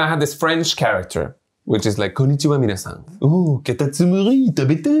then I had this French character, which is like "Konnichiwa minasan." Oh, ketatsumuri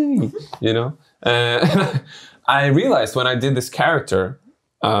tabete. You know. I realized when I did this character,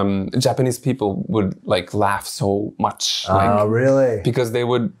 Japanese people would like laugh so much. Oh, really? Because they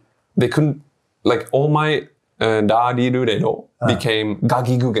couldn't like all my da-di-ru-re-ro became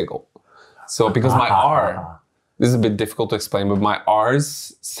gagigugego. So because my R, this is a bit difficult to explain, but my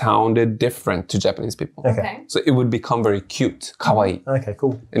R's sounded different to Japanese people. Okay. So it would become very cute, kawaii. Okay,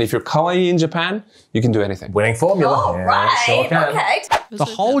 cool. And if you're kawaii in Japan, you can do anything. Winning formula. All right. Sure can. Okay. The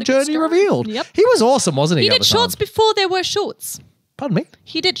whole journey revealed. Yep. He was awesome, wasn't he? He did Yapatan? shorts before there were shorts. Pardon me?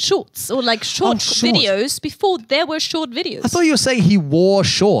 He did shorts or like short videos before there were short videos. I thought you were saying he wore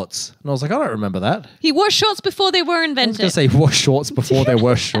shorts. And I was like, I don't remember that. He wore shorts before they were I was invented. going to say he wore shorts before there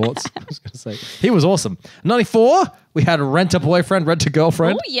were shorts. I was going to say. He was awesome. 94, we had rent a boyfriend, rent a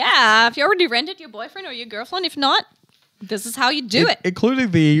girlfriend. Oh, yeah. If you already rented your boyfriend or your girlfriend, if not, this is how you do it. Including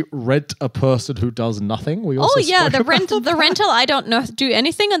the rent a person who does nothing. We also The spoke about rental, I don't know, do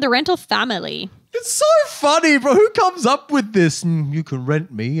anything, and the rental family. It's so funny, bro. Who comes up with this? You can rent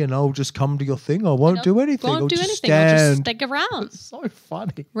me and I'll just come to your thing. I won't do anything. Won't I'll do just anything. I'll just stand. stick around. It's so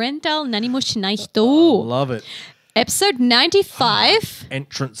funny. Rental nanimo shinai hito. Love it. Episode 95.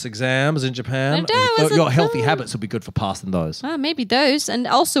 Entrance exams in Japan. And that was Your a healthy good- habits will be good for passing those. Maybe those. And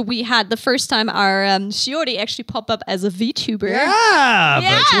also we had the first time our Shiori actually pop up as a VTuber.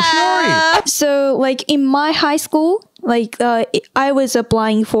 Virtual Shiori. So, like in my high school, like I was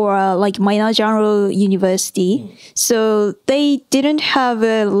applying for like minor genre university, so they didn't have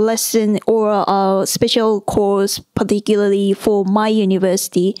a lesson or a special course particularly for my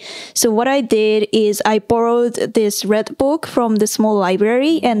university. So what I did is I borrowed this red book from the small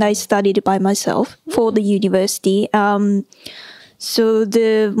library and I studied by myself for the university. So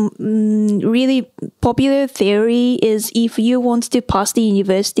the really popular theory is if you want to pass the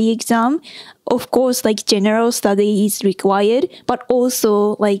university exam, of course, like general study is required, but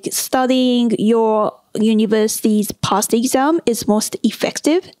also like studying your university's past exam is most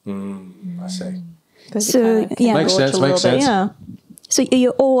effective. I see. So yeah, Makes sense. Yeah. So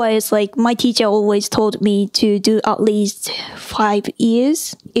you always like my teacher always told me to do at least 5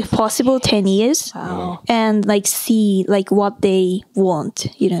 years, if possible 10 years, and like see like what they want,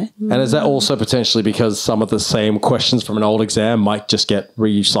 you know. And is that also potentially because some of the same questions from an old exam might just get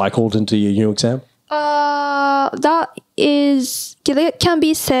recycled into your new exam? That can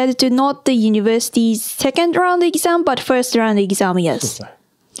be said to not the university's second round exam, but first round exam, yes.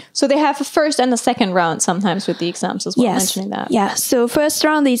 So they have a first and a second round sometimes with the exams as well, mentioning that. Yeah, so first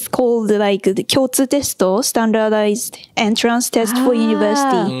round is called like the Kyotsu Testo, standardized entrance test for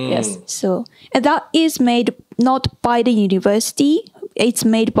university. Yes. So and that is made not by the university, it's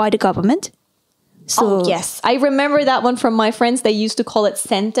made by the government. So yes, I remember that one from my friends. They used to call it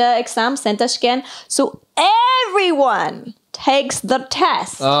Senta exam, Senta shiken. So everyone takes the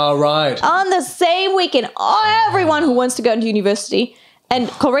test Oh, right. on the same weekend. Everyone who wants to go to university. And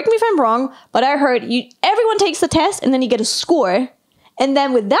correct me if I'm wrong, but I heard everyone takes the test and then you get a score. And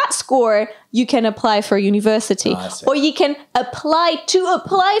then with that score, you can apply for university. Or you can apply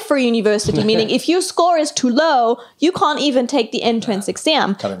for university, meaning if your score is too low, you can't even take the entrance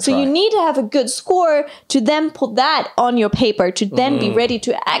exam. So you need to have a good score to then put that on your paper, to then be ready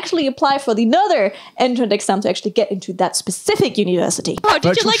to actually apply for the another entrance exam to actually get into that specific university. Oh,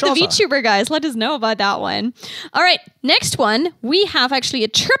 did you like the VTuber, guys? Let us know about that one. All right, next one. We have actually a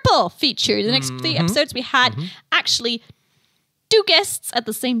triple feature. The next 3 episodes we had actually 2 guests at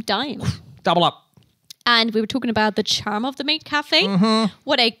the same time. Double up. And we were talking about the charm of the maid cafe.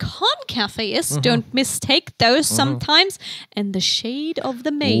 What a con cafe is. Don't mistake those sometimes. And the shade of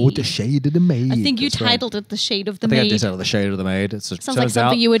the maid. Oh, the shade of the maid. I think you titled it The Shade of the I think Maid. I did title The Shade of the Maid. Sounds like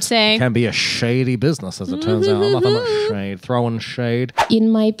something you would say. It can be a shady business, as it turns out. Nothing but shade. Throwing shade.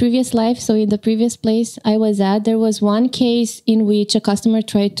 In my previous life, so in the previous place I was at, there was one case in which a customer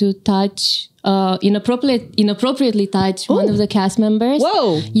tried to touch inappropriately touch one of the cast members.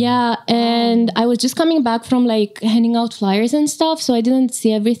 Whoa. Yeah, and I was just coming back from like handing out flyers and stuff, so I didn't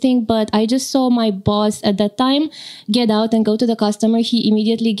see everything, but I just saw my boss at that time get out and go to the customer. He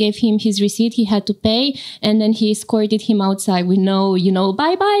immediately gave him his receipt. He had to pay, and then he escorted him outside with no,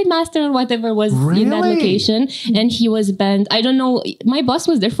 bye-bye, master, or whatever was in that location. And he was banned. I don't know. My boss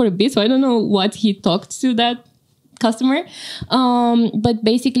was there for a bit, so I don't know what he talked to that customer, but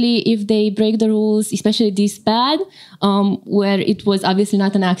basically if they break the rules, especially this bad, where it was obviously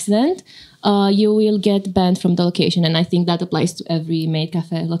not an accident, you will get banned from the location. And I think that applies to every maid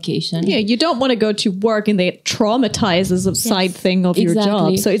cafe location. Yeah, you don't want to go to work and they traumatize as a side thing of your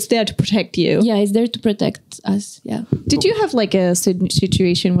job. So it's there to protect you. Yeah, it's there to protect us. Yeah. Did you have like a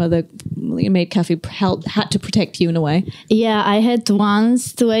situation where the maid cafe had to protect you in a way? Yeah, I had one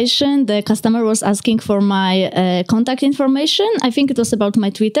situation. The customer was asking for my contact information. I think it was about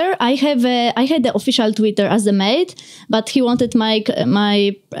my Twitter. I had the official Twitter as a maid, but he wanted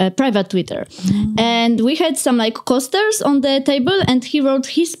my private Twitter. And we had some like coasters on the table, and he wrote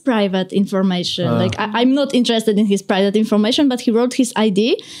his private information. I'm not interested in his private information, but he wrote his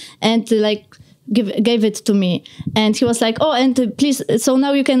ID and gave it to me. And he was like, oh, and please, so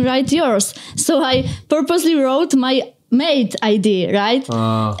now you can write yours. So I purposely wrote my maid ID, right?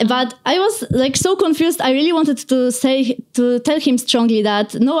 But I was like so confused. I really wanted to tell him strongly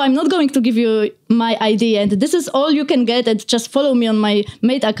that no, I'm not going to give you my ID, and this is all you can get, and just follow me on my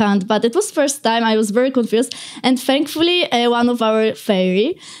maid account. But it was first time. I was very confused, and thankfully one of our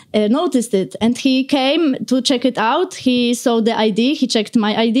fairy noticed it, and he came to check it out. He saw the ID. He checked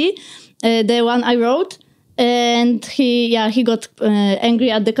my ID, the one I wrote. And he got angry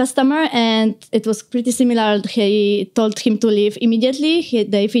at the customer, and it was pretty similar. He told him to leave immediately.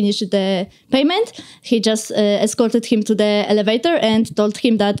 They finished the payment. He just escorted him to the elevator and told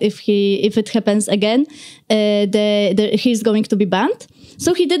him that if it happens again, he's going to be banned.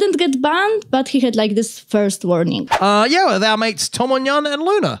 So he didn't get banned, but he had like this first warning. With our mates Tomonyan and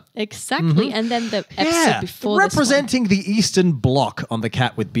Luna. Exactly. And then the episode before representing the Eastern Bloc on the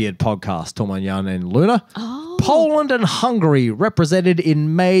Cat with Beard podcast, Tomonyan and Luna. Poland and Hungary represented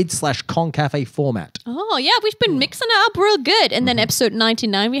in maid/con cafe format. Oh, yeah, we've been mixing it up real good. And then episode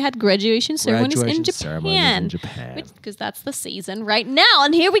 99, we had graduation ceremonies in Japan. Because that's the season right now.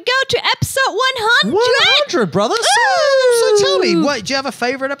 And here we go to episode 100. 100, brother. So tell me, do you have a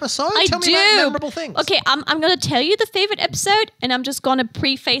favorite episode? Tell me about memorable things. Okay, I'm going to tell you the favorite episode, and I'm just going to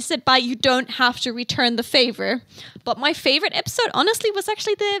preface it by you don't have to return the favor. But my favorite episode, honestly, was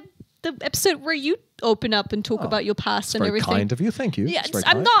actually the episode where you open up and talk about your past and everything. Very kind of you. Thank you. Yeah,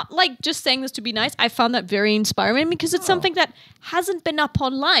 I'm not like just saying this to be nice. I found that very inspiring because it's something that hasn't been up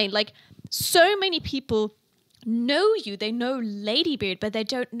online. Like so many people know you, they know Ladybeard, but they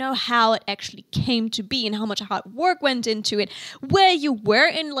don't know how it actually came to be and how much hard work went into it, where you were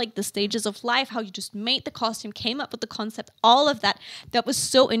in like the stages of life, how you just made the costume, came up with the concept, all of that. That was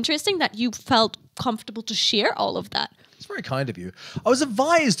so interesting that you felt comfortable to share all of that. It's very kind of you. I was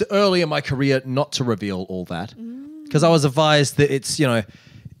advised early in my career not to reveal all that because I was advised that it's,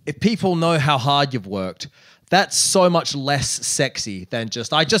 if people know how hard you've worked, that's so much less sexy than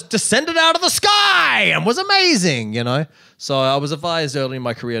I just descended out of the sky and was amazing, So I was advised early in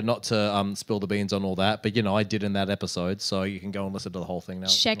my career not to spill the beans on all that. But, I did in that episode. So you can go and listen to the whole thing now.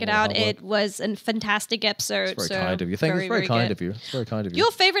 Check it out. It was a fantastic episode. It's very kind of you. Thank you. It's very kind of you. It's very kind of you.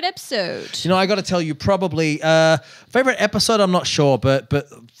 Your favorite episode? I got to tell you, probably favorite episode, I'm not sure. But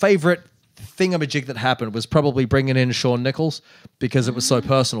favorite thingamajig that happened was probably bringing in Shawn Nichols because it was so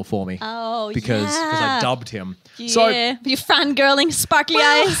personal for me. Oh, because I dubbed him. Yeah, so, you're fangirling sparkly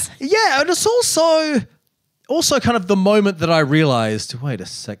eyes. Yeah, and it's also also kind of the moment that I realized, wait a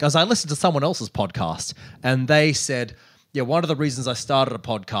sec, as I listened to someone else's podcast and they said, yeah, one of the reasons I started a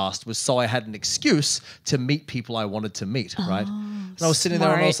podcast was so I had an excuse to meet people I wanted to meet, right? And I was sitting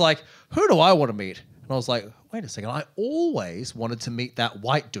there and I was like, who do I want to meet? And I was like, wait a second, I always wanted to meet that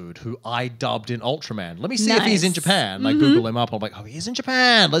white dude who I dubbed in Ultraman. Let me see if he's in Japan. I Google him up. I'm like, oh, he's in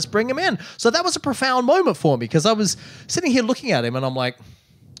Japan. Let's bring him in. So that was a profound moment for me because I was sitting here looking at him and I'm like,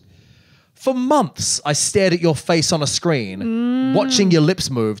 for months, I stared at your face on a screen, watching your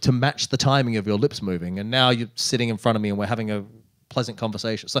lips move to match the timing of your lips moving. And now you're sitting in front of me and we're having a pleasant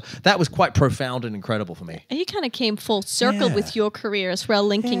conversation. So that was quite profound and incredible for me. And you kind of came full circle with your career as well,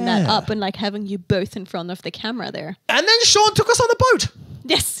 linking that up and like having you both in front of the camera there. And then Sean took us on the boat.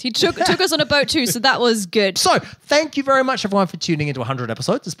 Yes, he took us on a boat too, so that was good. So, thank you very much, everyone, for tuning into 100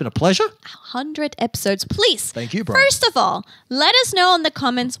 episodes. It's been a pleasure. 100 episodes. Please. Thank you, bro. First of all, let us know in the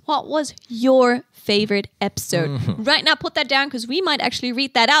comments what was your favorite episode. Right now, put that down because we might actually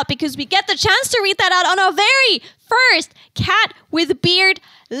read that out because we get the chance to read that out on our very first Cat with Beard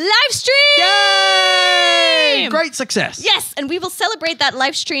live stream. Yay! Great success. Yes, and we will celebrate that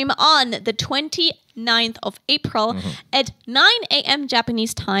live stream on the 29th of April at 9 a.m.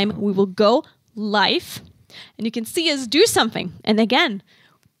 Japanese time. We will go live and you can see us do something. And again,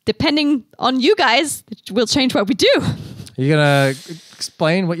 depending on you guys, we'll change what we do. Are you going to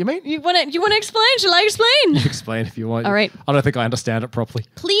explain what you mean? You want to explain? Shall I explain? You explain if you want. All right. I don't think I understand it properly.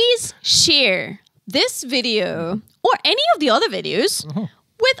 Please share this video or any of the other videos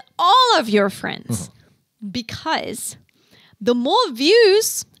with all of your friends because the more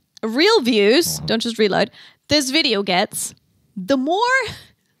views, real views, don't just reload, this video gets, the more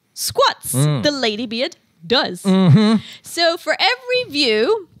squats the Ladybeard does. So for every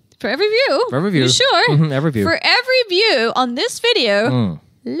view, you sure? Every view. For every view on this video,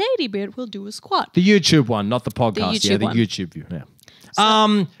 Ladybeard will do a squat. The YouTube one, not the podcast. The YouTube view. Yeah.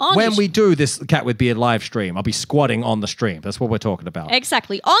 So when we do this Cat with Beard live stream, I'll be squatting on the stream. That's what we're talking about.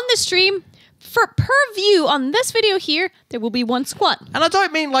 Exactly. On the stream, per view on this video here, there will be one squat. And I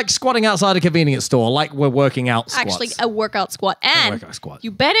don't mean like squatting outside a convenience store, like we're working out squats. Actually, a workout squat. And you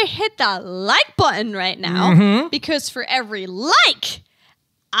better hit that like button right now because for every like,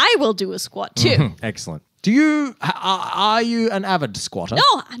 I will do a squat too. Excellent. Are you an avid squatter?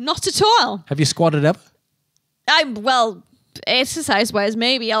 No, not at all. Have you squatted ever? Exercise-wise,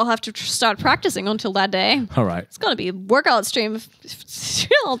 maybe I'll have to start practicing until that day. All right. It's going to be a workout stream.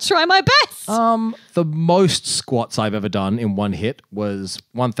 I'll try my best. The most squats I've ever done in one hit was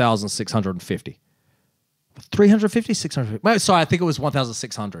 1,650. 350, 600. No, sorry, I think it was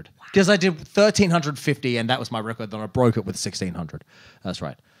 1,600. Because I did 1,350 and that was my record. Then I broke it with 1,600. That's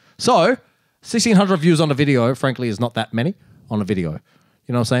right. So, 1,600 views on a video, frankly, is not that many on a video.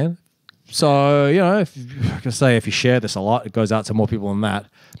 You know what I'm saying? So, you know, if you share this a lot, it goes out to more people than that.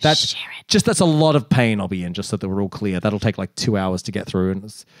 That's a lot of pain I'll be in, just so that we're all clear. That'll take like 2 hours to get through. And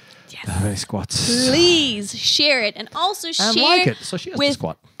it's many squats. Please share it. And also share like it. So she has to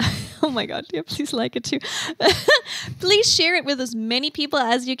squat. Oh my God. Yeah, please like it too. Please share it with as many people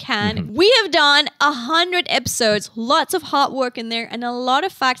as you can. We have done 100 episodes, lots of hard work in there, and a lot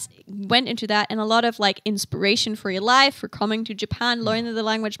of facts went into that, and a lot of like inspiration for your life, for coming to Japan, learning the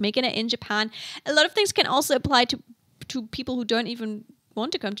language, making it in Japan. A lot of things can also apply to people who don't even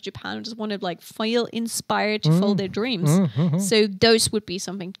want to come to Japan and just want to like feel inspired to follow their dreams. So those would be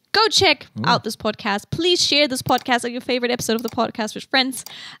something. Go check out this podcast. Please share this podcast or your favorite episode of the podcast with friends.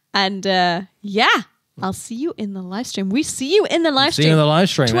 And I'll see you in the live stream. We see you in the live stream. See you in the live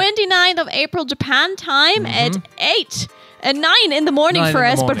stream. 29th of April, Japan time at 8. At 9 in the morning for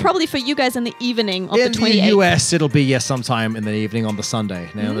us, but probably for you guys in the evening of the 28th. In the US, it'll be sometime in the evening on the Sunday,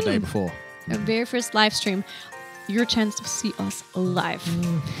 the day before. Our very first live stream. Your chance to see us live.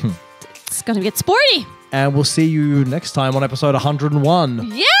 It's going to get sporty. And we'll see you next time on episode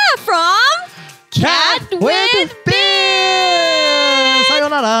 101. Yeah, from Cat with Beard.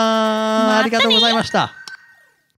 Sayonara. Arigatou gozaimashita.